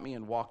smiled at me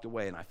and walked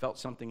away, and I felt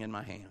something in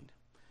my hand.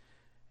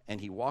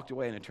 And he walked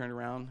away, and I turned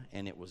around,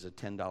 and it was a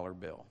 $10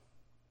 bill.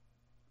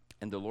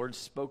 And the Lord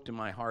spoke to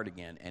my heart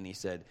again, and he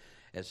said,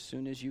 as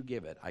soon as you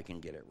give it, I can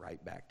get it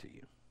right back to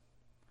you.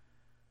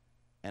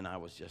 And I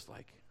was just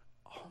like,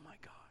 oh my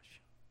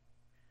gosh.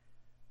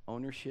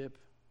 Ownership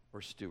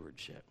or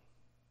stewardship?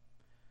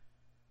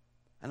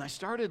 And I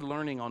started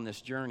learning on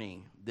this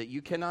journey that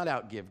you cannot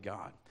outgive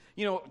God.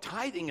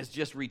 Tithing is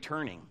just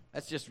returning.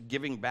 That's just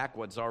giving back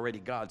what's already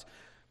God's.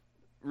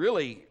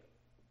 Really,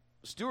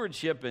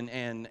 stewardship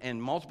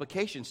and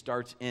multiplication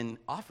starts in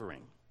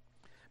offering.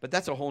 But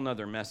that's a whole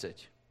nother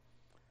message.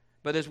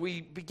 But as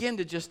we begin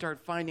to just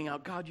start finding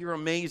out, God, you're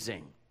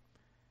amazing.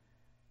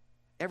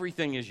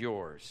 Everything is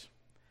yours.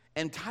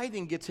 And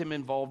tithing gets him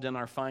involved in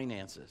our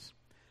finances.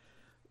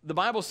 The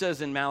Bible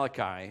says in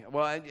Malachi,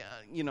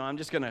 I'm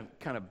just going to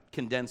kind of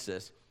condense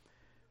this.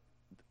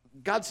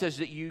 God says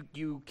that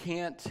you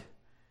can't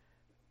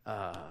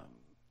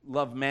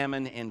love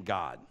mammon and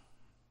God.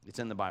 It's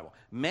in the Bible.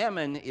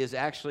 Mammon is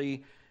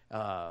actually,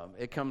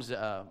 it comes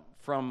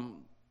from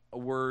a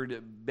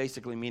word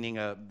basically meaning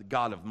the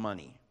god of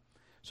money.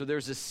 So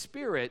there's a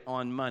spirit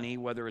on money,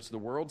 whether it's the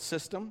world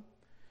system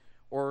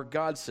or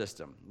God's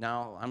system.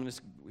 Now,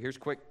 here's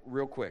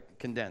real quick,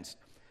 condensed.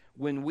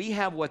 When we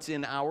have what's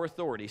in our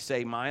authority,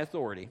 say my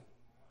authority,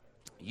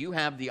 you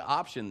have the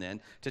option then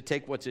to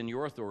take what's in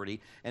your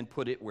authority and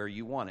put it where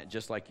you want it.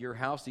 Just like your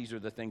house, these are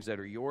the things that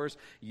are yours.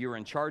 You're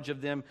in charge of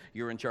them.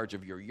 You're in charge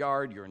of your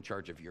yard. You're in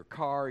charge of your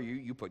car.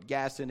 You put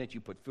gas in it. You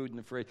put food in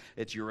the fridge.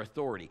 It's your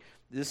authority.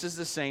 This is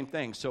the same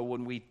thing. So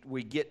when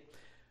we get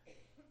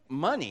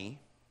money,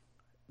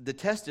 the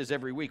test is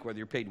every week, whether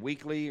you're paid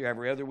weekly or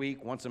every other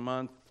week, once a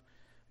month,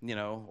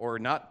 or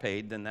not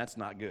paid, then that's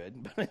not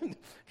good. But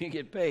you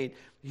get paid.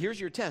 Here's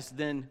your test.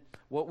 Then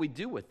what we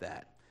do with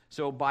that.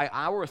 So by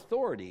our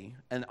authority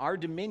and our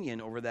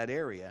dominion over that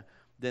area,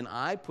 then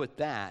I put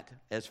that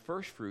as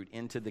first fruit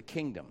into the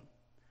kingdom.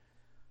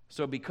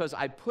 So because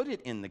I put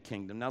it in the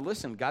kingdom, now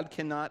listen, God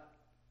cannot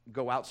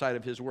go outside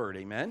of his word,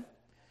 amen?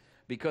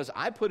 Because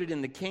I put it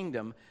in the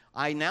kingdom,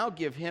 I now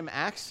give him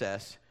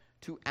access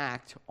to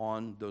act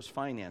on those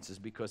finances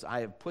because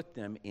I have put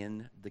them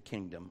in the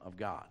kingdom of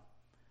God.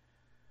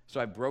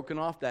 So I've broken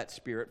off that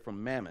spirit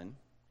from mammon,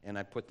 and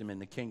I put them in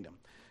the kingdom.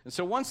 And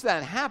so once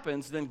that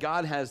happens, then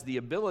God has the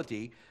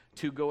ability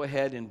to go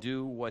ahead and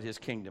do what his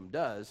kingdom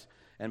does,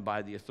 and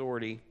by the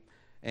authority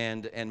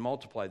and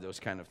multiply those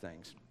kind of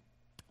things.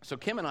 So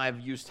Kim and I have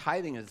used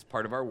tithing as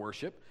part of our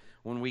worship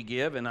when we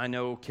give, and I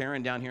know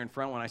Karen down here in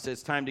front, when I say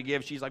it's time to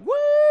give, she's like,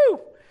 woo!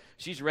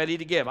 She's ready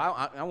to give.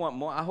 I want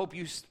more. I hope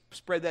you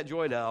spread that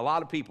joy to a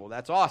lot of people.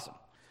 That's awesome.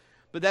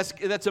 But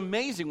that's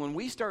amazing when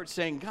we start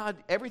saying, God,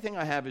 everything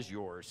I have is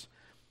yours.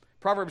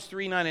 Proverbs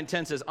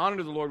 3:9-10 says,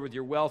 honor the Lord with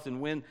your wealth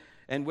and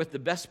with the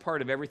best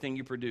part of everything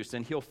you produce.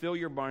 And he'll fill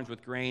your barns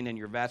with grain and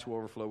your vats will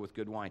overflow with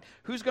good wine.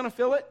 Who's going to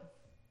fill it?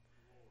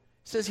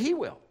 It says he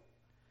will.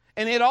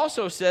 And it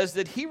also says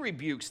that he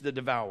rebukes the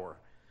devourer.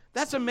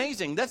 That's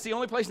amazing. That's the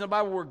only place in the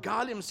Bible where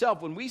God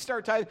himself, when we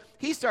start tithing,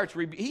 he starts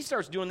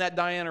doing that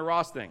Diana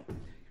Ross thing.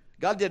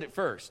 God did it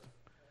first.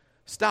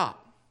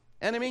 Stop.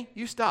 Enemy,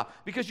 you stop.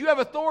 Because you have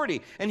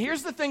authority. And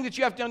here's the thing that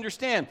you have to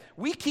understand.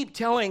 We keep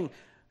telling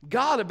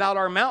God about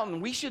our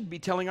mountain. We should be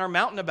telling our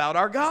mountain about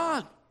our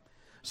God.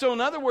 So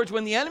in other words,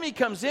 when the enemy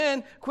comes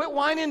in, quit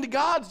whining to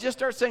God. Just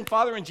start saying,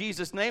 Father, in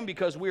Jesus' name,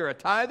 because we are a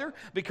tither,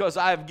 because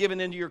I have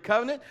given into your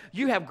covenant,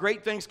 you have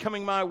great things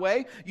coming my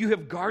way. You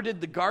have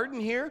guarded the garden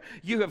here.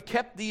 You have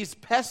kept these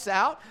pests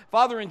out.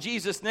 Father, in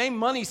Jesus' name,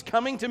 money's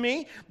coming to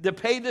me to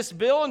pay this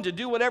bill and to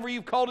do whatever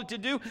you've called it to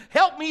do.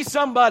 Help me,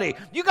 somebody.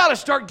 You got to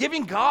start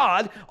giving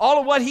God all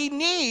of what he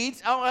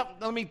needs. Oh,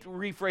 let me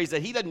rephrase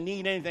that. He doesn't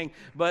need anything,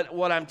 but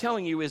what I'm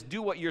telling you is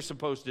do what you're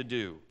supposed to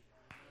do.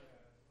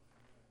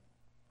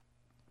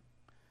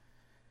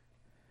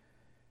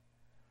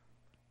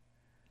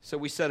 So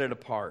we set it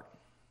apart.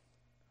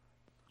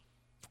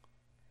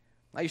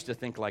 I used to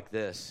think like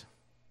this.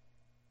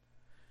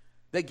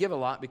 They give a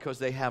lot because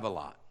they have a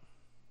lot.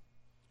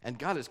 And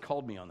God has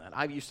called me on that.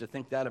 I used to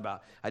think that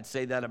I'd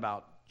say that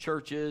about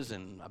churches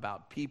and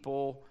about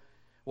people.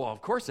 Well,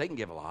 of course they can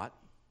give a lot.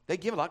 They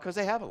give a lot because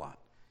they have a lot.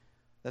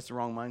 That's the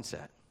wrong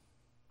mindset.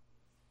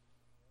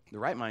 The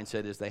right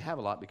mindset is they have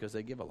a lot because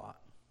they give a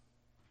lot.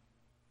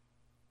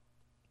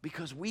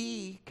 Because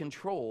we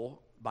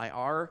control by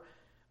our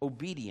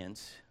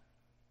obedience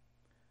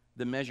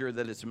the measure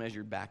that it's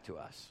measured back to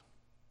us.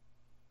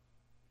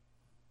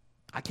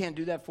 I can't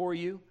do that for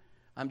you.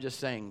 I'm just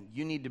saying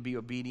you need to be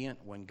obedient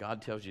when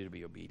God tells you to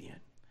be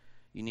obedient.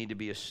 You need to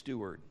be a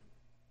steward.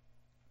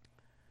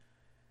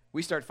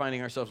 We start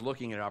finding ourselves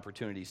looking at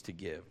opportunities to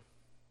give.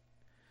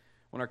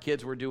 When our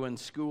kids were doing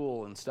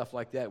school and stuff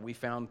like that, we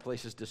found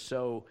places to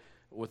sow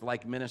with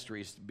like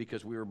ministries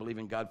because we were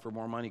believing God for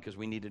more money because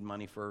we needed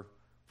money for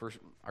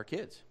our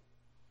kids,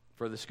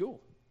 for the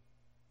school.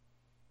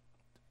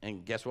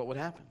 And guess what would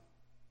happen?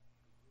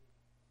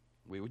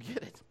 We would get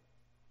it.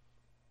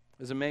 It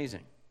was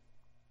amazing.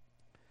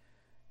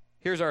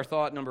 Here's our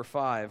thought number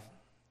 5.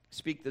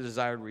 Speak the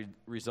desired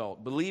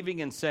result.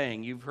 Believing and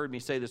saying, you've heard me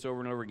say this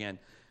over and over again,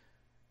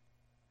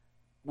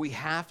 we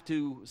have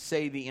to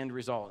say the end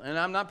result. And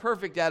I'm not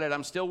perfect at it.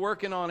 I'm still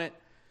working on it.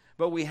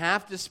 But we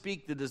have to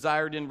speak the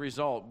desired end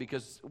result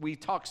because we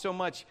talk so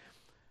much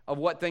of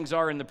what things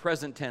are in the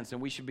present tense. And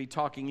we should be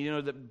talking,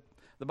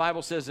 the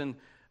Bible says in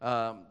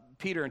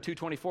Peter in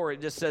 2:24,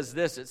 it just says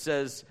this. It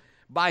says,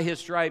 by his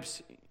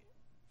stripes,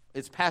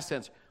 it's past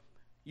tense,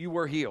 you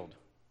were healed.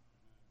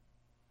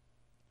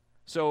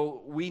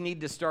 So we need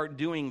to start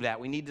doing that.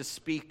 We need to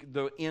speak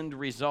the end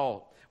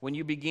result. When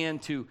you begin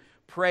to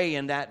pray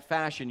in that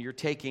fashion, you're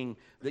being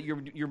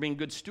a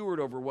good steward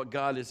over what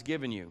God has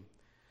given you.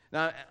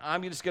 Now,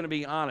 I'm just going to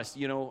be honest.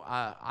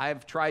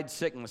 I've tried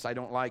sickness. I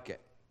don't like it.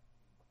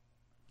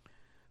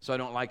 So I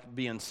don't like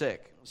being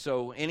sick.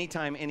 So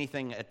anytime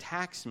anything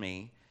attacks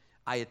me,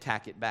 I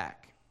attack it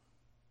back.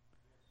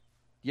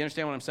 You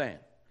understand what I'm saying?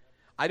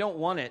 I don't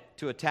want it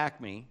to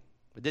attack me.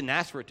 I didn't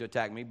ask for it to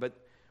attack me, but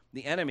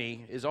the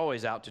enemy is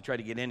always out to try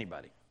to get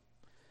anybody.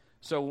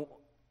 So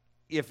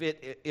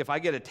if I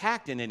get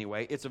attacked in any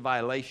way, it's a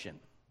violation.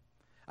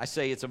 I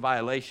say it's a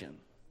violation.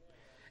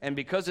 And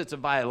because it's a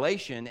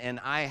violation and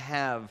I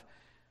have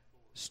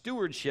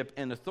stewardship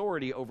and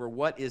authority over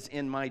what is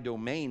in my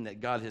domain that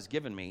God has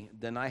given me,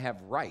 then I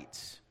have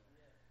rights.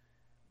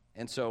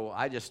 And so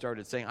I just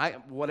started saying,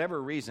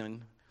 whatever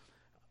reason,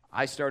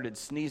 I started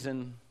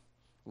sneezing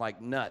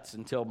like nuts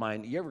until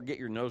you ever get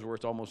your nose where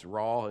it's almost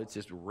raw, it's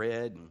just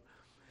red,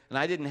 and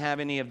I didn't have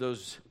any of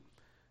those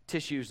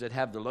tissues that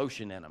have the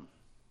lotion in them.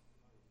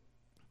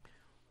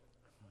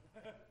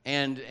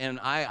 And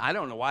I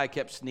don't know why I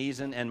kept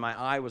sneezing, and my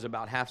eye was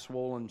about half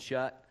swollen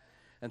shut.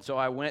 And so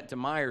I went to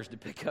Myers to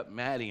pick up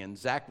Maddie, and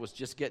Zach was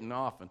just getting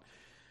off,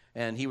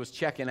 and he was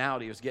checking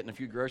out. He was getting a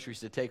few groceries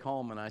to take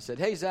home, and I said,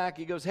 hey, Zach.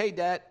 He goes, hey,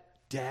 Dad.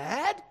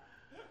 Dad?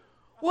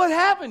 What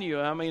happened to you?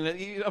 I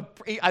mean,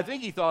 I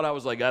think he thought I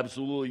was like,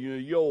 absolutely,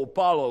 yo,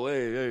 Apollo,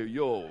 hey,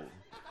 yo.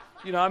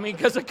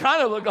 Because it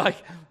kind of looked like,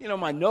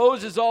 my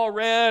nose is all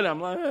red. I'm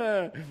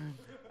like,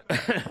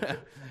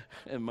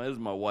 And this is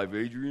my wife,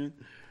 Adrian.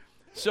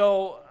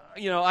 So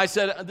I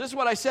said, this is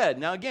what I said.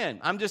 Now, again,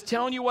 I'm just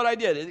telling you what I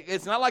did.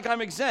 It's not like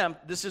I'm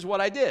exempt. This is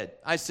what I did.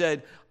 I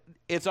said,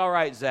 it's all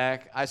right,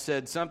 Zach. I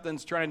said,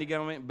 something's trying to get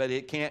on me, but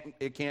it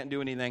can't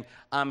do anything.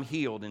 I'm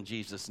healed in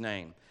Jesus'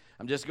 name.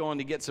 I'm just going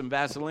to get some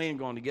Vaseline,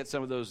 going to get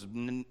some of those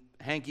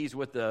hankies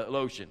with the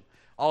lotion.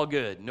 All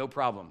good, no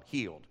problem,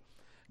 healed.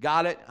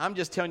 Got it? I'm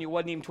just telling you, it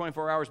wasn't even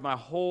 24 hours.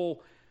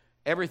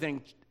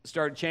 Everything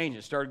started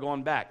changing, started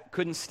going back.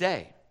 Couldn't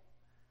stay.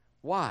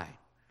 Why?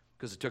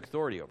 Because it took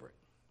authority over it.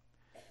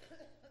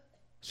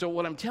 So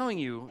what I'm telling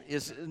you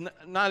is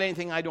not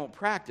anything I don't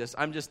practice.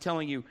 I'm just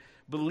telling you,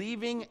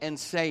 believing and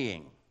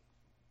saying.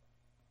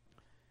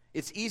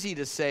 It's easy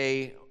to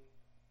say,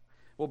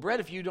 well,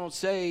 Brett, if you don't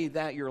say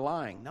that, you're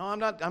lying. No, I'm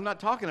not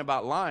talking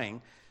about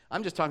lying.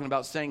 I'm just talking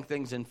about saying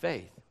things in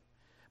faith.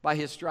 By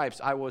his stripes,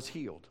 I was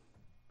healed.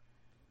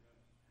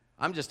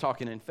 I'm just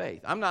talking in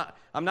faith. I'm not,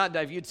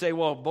 if you'd say,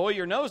 well, boy,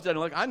 your nose doesn't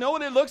look, I know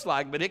what it looks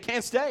like, but it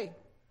can't stay.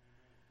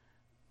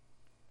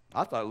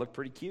 I thought it looked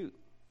pretty cute.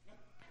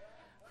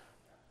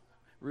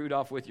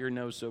 Rudolph with your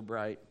nose so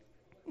bright.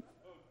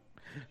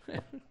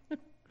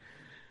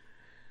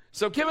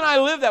 So Kim and I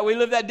live that. We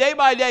live that day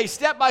by day,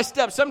 step by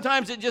step.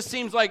 Sometimes it just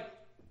seems like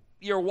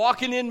you're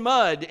walking in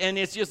mud, and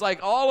it's just like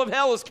all of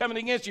hell is coming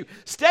against you.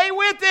 Stay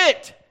with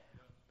it.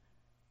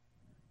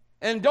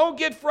 And don't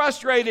get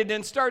frustrated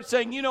and start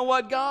saying, you know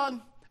what, God?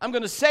 I'm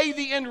going to say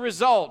the end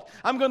result.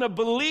 I'm going to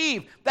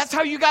believe. That's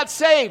how you got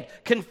saved.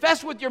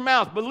 Confess with your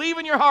mouth. Believe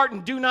in your heart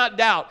and do not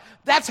doubt.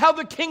 That's how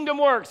the kingdom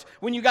works.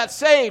 When you got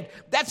saved,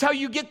 that's how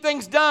you get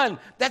things done.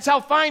 That's how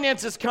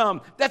finances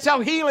come. That's how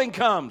healing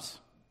comes.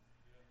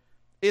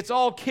 It's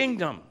all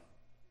kingdom.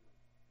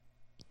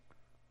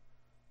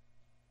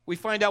 We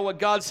find out what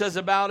God says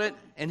about it,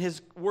 and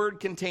his word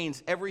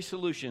contains every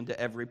solution to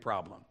every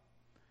problem.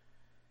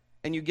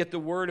 And you get the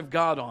word of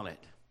God on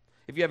it.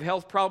 If you have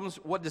health problems,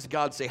 what does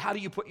God say? How do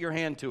you put your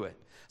hand to it?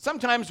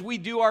 Sometimes we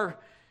do our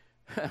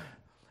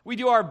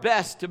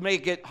best to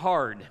make it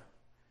hard.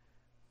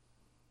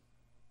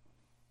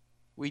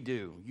 We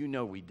do. You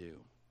know we do.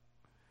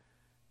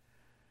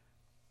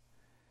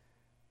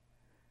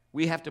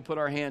 We have to put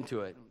our hand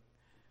to it.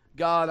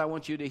 God, I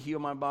want you to heal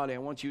my body. I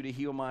want you to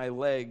heal my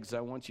legs.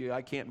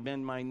 I can't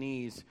bend my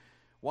knees.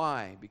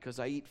 Why? Because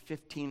I eat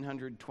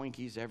 1,500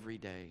 Twinkies every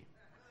day.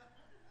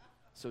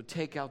 So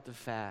take out the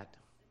fat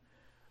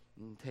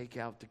and take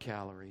out the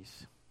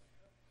calories.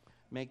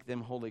 Make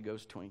them Holy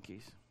Ghost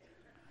Twinkies.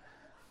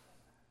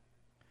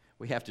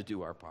 We have to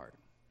do our part.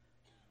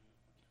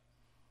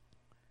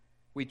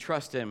 We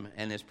trust him,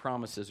 and his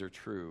promises are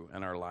true,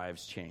 and our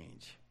lives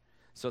change.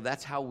 So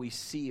that's how we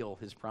seal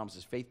his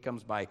promises. Faith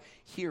comes by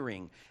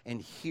hearing,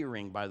 and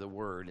hearing by the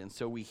word. And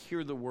so we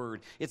hear the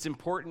word. It's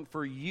important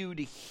for you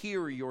to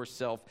hear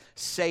yourself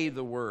say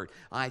the word.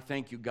 I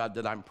thank you, God,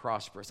 that I'm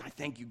prosperous. I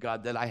thank you,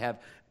 God, that I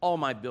have all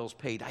my bills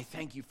paid. I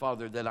thank you,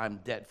 Father, that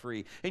I'm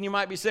debt-free. And you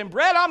might be saying,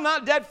 Brett, I'm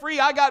not debt-free.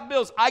 I got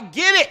bills. I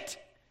get it.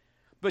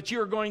 But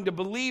you're going to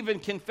believe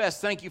and confess,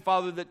 thank you,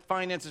 Father, that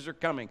finances are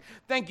coming.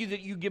 Thank you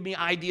that you give me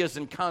ideas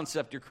and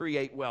concept to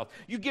create wealth.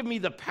 You give me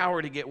the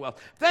power to get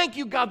wealth. Thank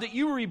you, God, that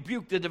you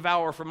rebuke the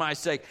devourer for my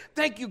sake.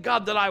 Thank you,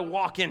 God, that I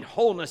walk in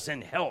wholeness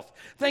and health.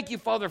 Thank you,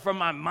 Father, for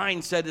my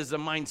mindset is the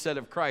mindset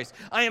of Christ.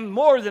 I am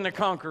more than a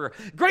conqueror.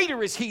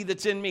 Greater is he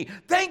that's in me.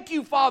 Thank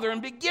you, Father,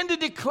 and begin to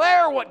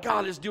declare what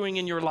God is doing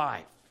in your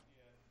life.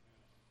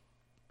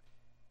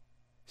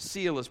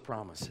 Seal his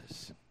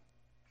promises.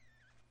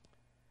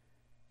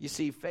 You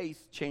see,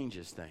 faith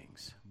changes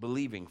things.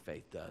 Believing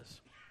faith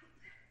does.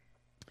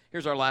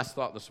 Here's our last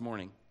thought this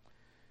morning.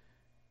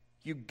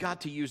 You've got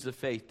to use the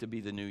faith to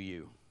be the new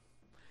you.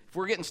 If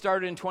we're getting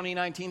started in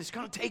 2019, it's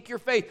going to take your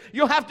faith.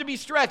 You'll have to be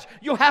stretched.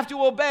 You'll have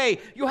to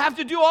obey. You'll have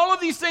to do all of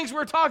these things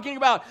we're talking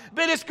about.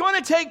 But it's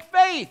going to take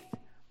faith.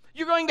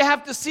 You're going to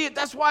have to see it.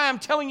 That's why I'm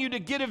telling you to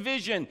get a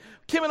vision.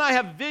 Kim and I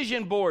have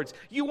vision boards.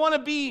 You want to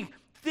be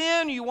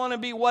thin, you want to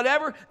be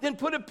whatever, then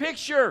put a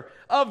picture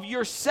of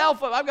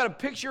yourself. I've got a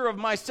picture of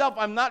myself.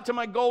 I'm not to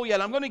my goal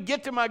yet. I'm going to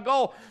get to my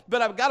goal,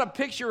 but I've got a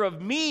picture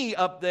of me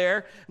up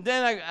there.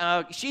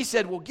 Then she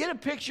said, well, get a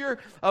picture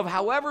of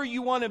however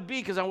you want to be,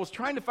 because I was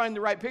trying to find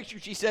the right picture.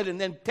 She said, and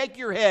then take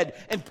your head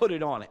and put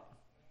it on it.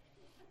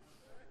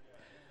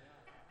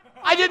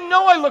 I didn't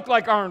know I looked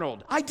like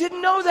Arnold. I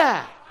didn't know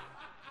that.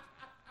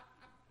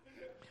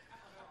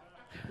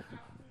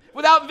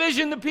 Without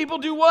vision, the people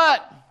do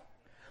what?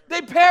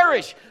 They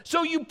perish.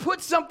 So you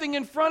put something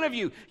in front of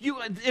you.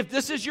 If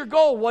this is your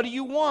goal, what do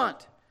you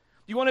want?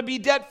 You want to be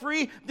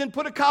debt-free? Then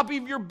put a copy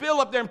of your bill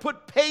up there and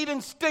put paid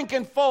and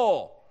stinking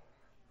full.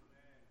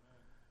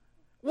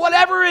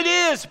 Whatever it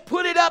is,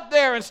 put it up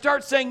there and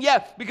start saying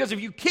yes. Because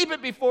if you keep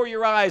it before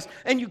your eyes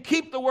and you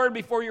keep the word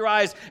before your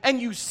eyes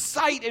and you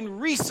cite and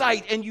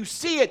recite and you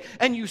see it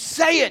and you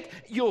say it,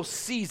 you'll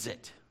seize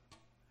it.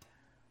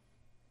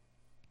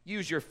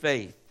 Use your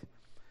faith.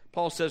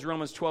 Paul says,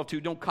 Romans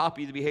 12:2, don't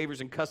copy the behaviors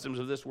and customs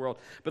of this world,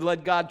 but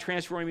let God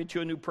transform you into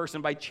a new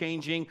person by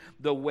changing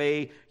the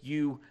way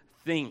you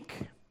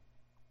think.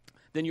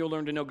 Then you'll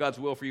learn to know God's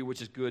will for you, which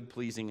is good,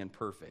 pleasing, and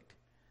perfect.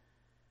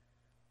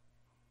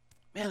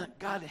 man,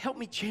 God, help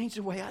me change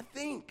the way I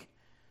think.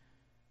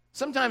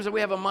 Sometimes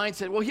we have a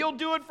mindset, well, he'll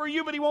do it for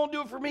you, but he won't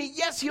do it for me.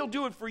 Yes, he'll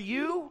do it for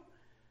you.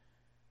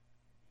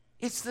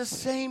 It's the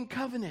same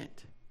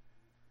covenant.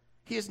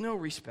 He is no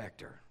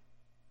respecter.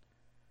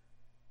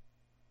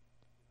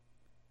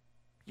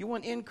 You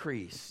want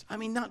increase.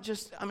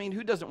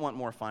 Who doesn't want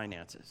more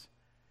finances?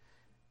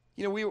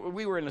 You know,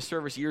 we were in a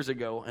service years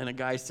ago, and a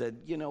guy said,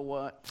 you know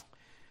what?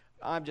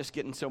 I'm just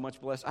getting so much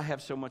blessed. I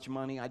have so much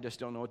money. I just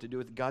don't know what to do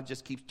with it. God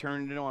just keeps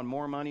turning it on.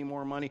 More money,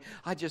 more money.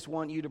 I just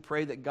want you to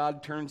pray that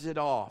God turns it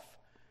off.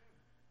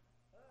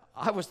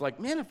 I was like,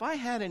 man, if I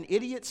had an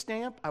idiot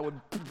stamp, I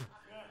would...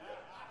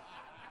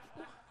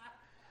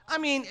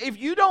 if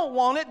you don't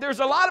want it, there's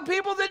a lot of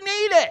people that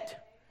need it.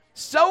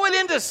 Sow it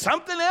into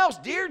something else.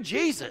 Dear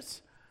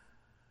Jesus.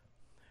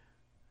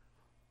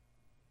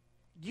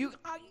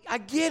 I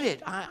get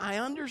it. I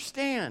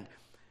understand.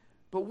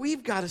 But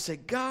we've got to say,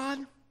 God,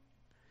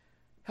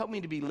 help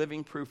me to be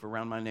living proof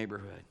around my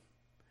neighborhood.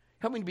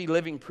 Help me to be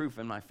living proof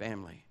in my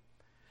family.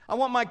 I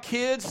want my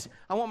kids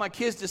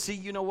to see,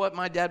 you know what?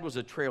 My dad was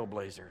a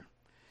trailblazer.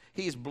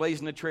 He's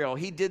blazing a trail.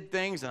 He did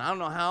things, and I don't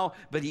know how,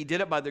 but he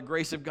did it by the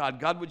grace of God.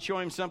 God would show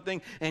him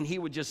something, and he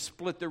would just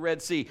split the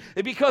Red Sea.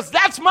 Because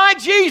that's my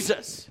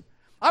Jesus.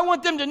 I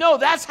want them to know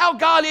that's how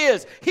God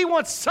is. He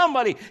wants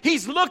somebody.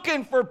 He's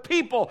looking for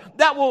people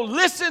that will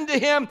listen to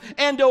him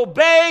and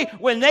obey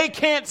when they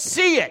can't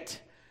see it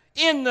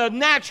in the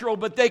natural,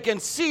 but they can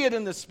see it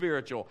in the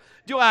spiritual.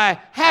 Do I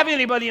have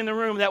anybody in the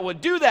room that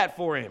would do that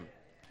for him?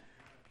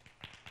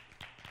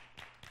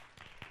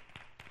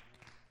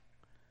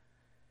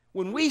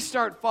 When we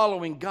start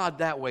following God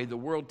that way, the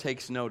world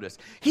takes notice.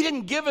 He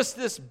didn't give us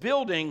this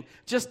building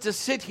just to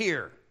sit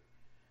here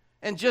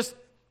and just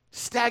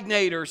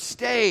stagnate or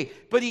stay,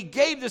 but he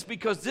gave this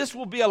because this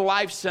will be a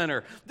life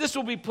center. This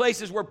will be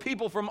places where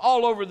people from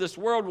all over this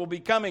world will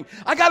be coming.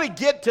 I got to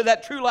get to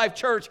that True Life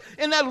Church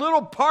in that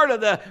little part of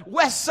the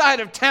west side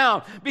of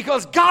town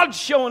because God's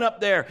showing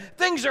up there.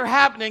 Things are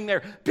happening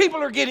there.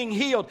 People are getting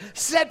healed,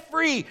 set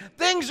free.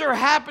 Things are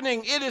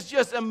happening. It is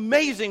just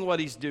amazing what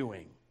he's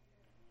doing.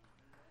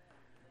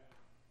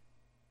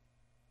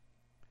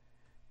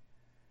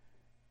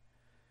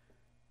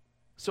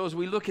 So as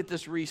we look at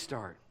this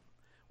restart,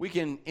 we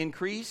can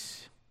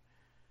increase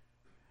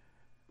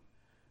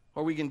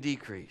or we can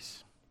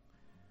decrease.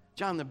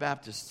 John the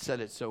Baptist said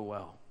it so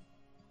well.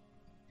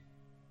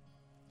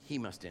 He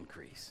must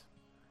increase.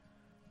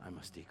 I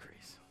must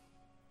decrease.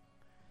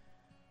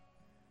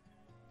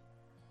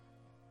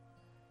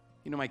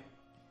 You know,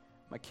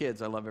 my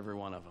kids, I love every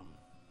one of them.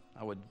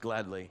 I would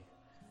gladly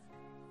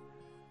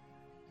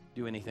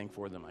do anything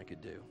for them I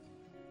could do.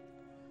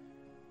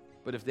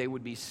 But if they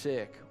would be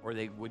sick or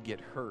they would get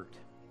hurt,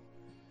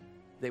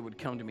 they would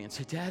come to me and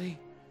say, Daddy,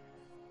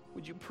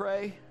 would you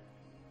pray?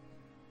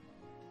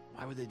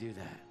 Why would they do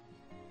that?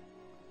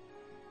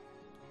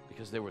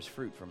 Because there was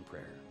fruit from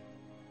prayer.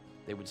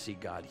 They would see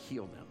God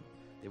heal them.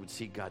 They would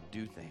see God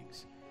do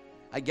things.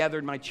 I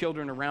gathered my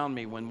children around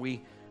me when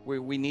we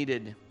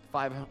needed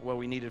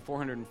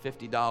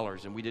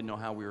 $450 and we didn't know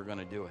how we were going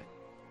to do it.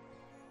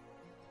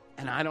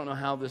 And I don't know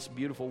how this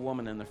beautiful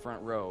woman in the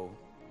front row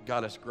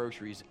got us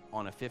groceries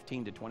on a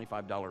 $15 to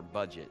 $25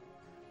 budget.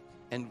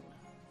 And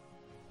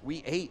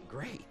we ate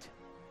great.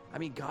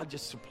 God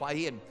just supplied.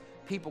 He had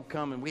people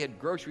come and we had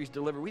groceries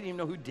delivered. We didn't even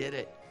know who did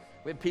it.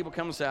 We had people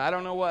come and say, I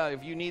don't know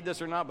if you need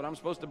this or not, but I'm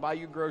supposed to buy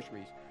you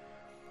groceries.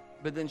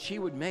 But then she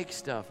would make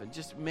stuff and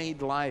just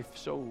made life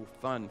so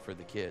fun for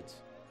the kids.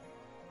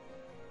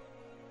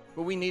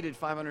 But we needed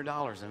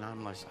 $500, and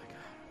I'm like,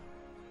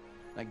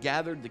 I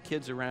gathered the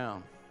kids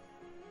around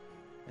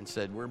and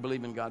said, we're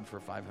believing God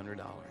for $500.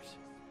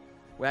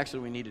 Well,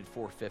 actually, we needed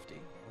 $450.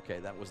 Okay,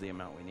 that was the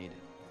amount we needed.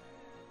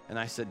 And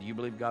I said, do you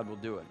believe God will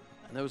do it?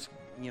 And those,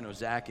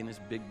 Zach and his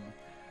big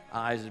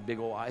eyes, his big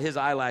old eyes, his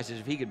eyelashes,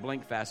 if he could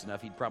blink fast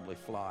enough, he'd probably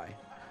fly.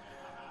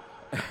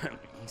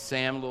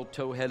 Sam, little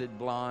toe-headed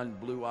blonde,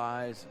 blue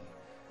eyes.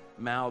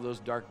 Mal, those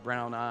dark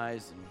brown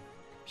eyes. And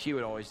she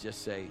would always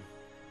just say,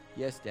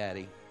 yes,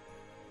 Daddy.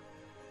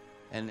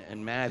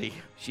 And Maddie,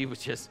 she was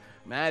just,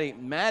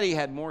 Maddie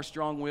had more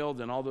strong will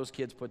than all those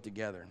kids put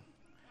together.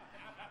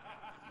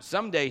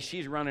 Someday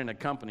she's running a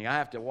company. I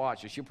have to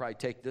watch her. She'll probably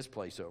take this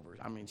place over.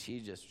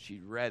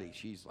 She's ready.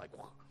 She's like,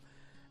 whoa.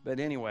 But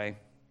anyway,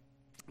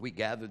 we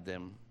gathered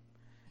them,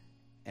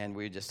 and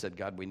we just said,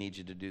 God, we need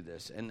you to do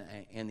this. And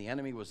the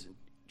enemy was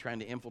trying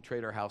to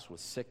infiltrate our house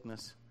with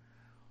sickness,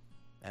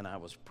 and I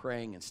was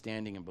praying and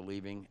standing and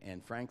believing,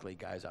 and frankly,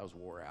 guys, I was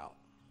wore out.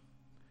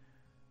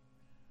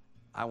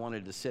 I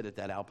wanted to sit at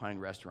that Alpine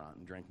restaurant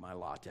and drink my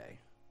latte,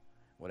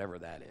 whatever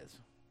that is.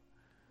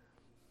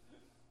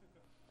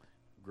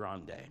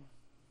 Grande.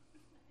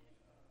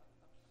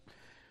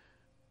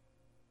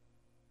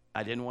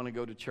 I didn't want to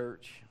go to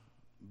church,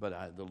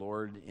 but the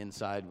Lord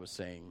inside was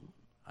saying,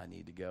 I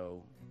need to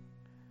go.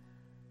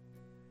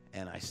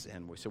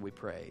 So we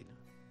prayed.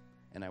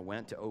 And I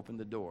went to open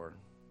the door,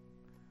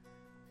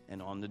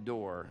 and on the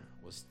door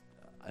was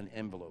an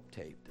envelope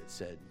taped that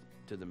said,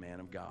 to the man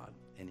of God.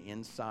 And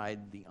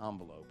inside the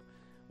envelope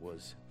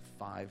was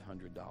 $500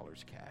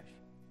 cash.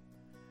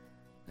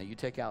 Now you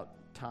take out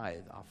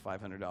tithe off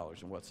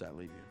 $500, and what's that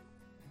leave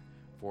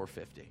you?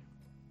 $450.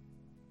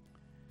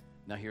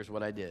 Now here's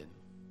what I did.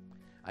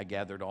 I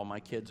gathered all my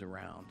kids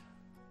around,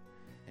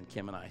 and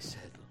Kim and I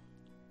said,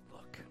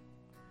 look,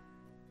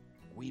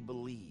 we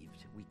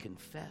believed, we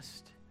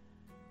confessed,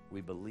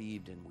 we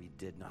believed, and we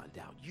did not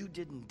doubt. You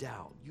didn't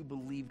doubt. You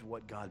believed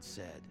what God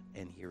said,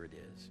 and here it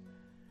is.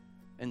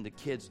 And the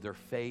kids, their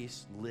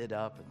face lit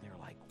up, and they're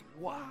like,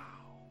 wow.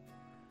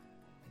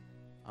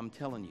 I'm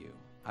telling you,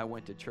 I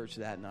went to church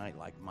that night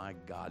like my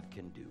God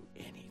can do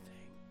anything.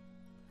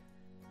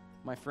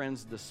 My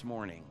friends, this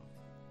morning,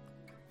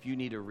 if you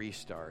need a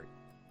restart,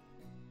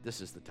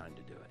 this is the time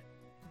to do it.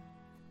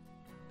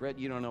 Brett,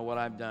 you don't know what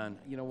I've done.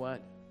 You know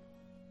what?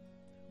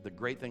 The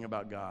great thing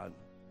about God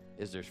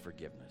is there's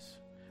forgiveness.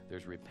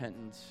 There's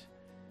repentance.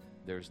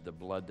 There's the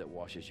blood that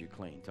washes you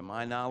clean. To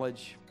my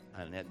knowledge,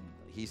 and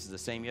He's the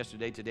same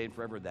yesterday, today, and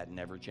forever. That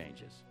never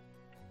changes.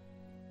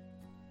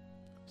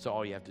 So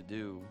all you have to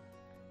do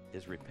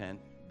is repent,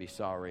 be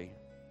sorry,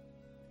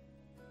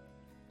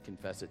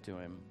 confess it to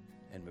Him,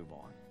 and move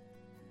on.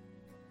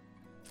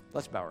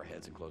 Let's bow our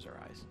heads and close our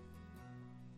eyes.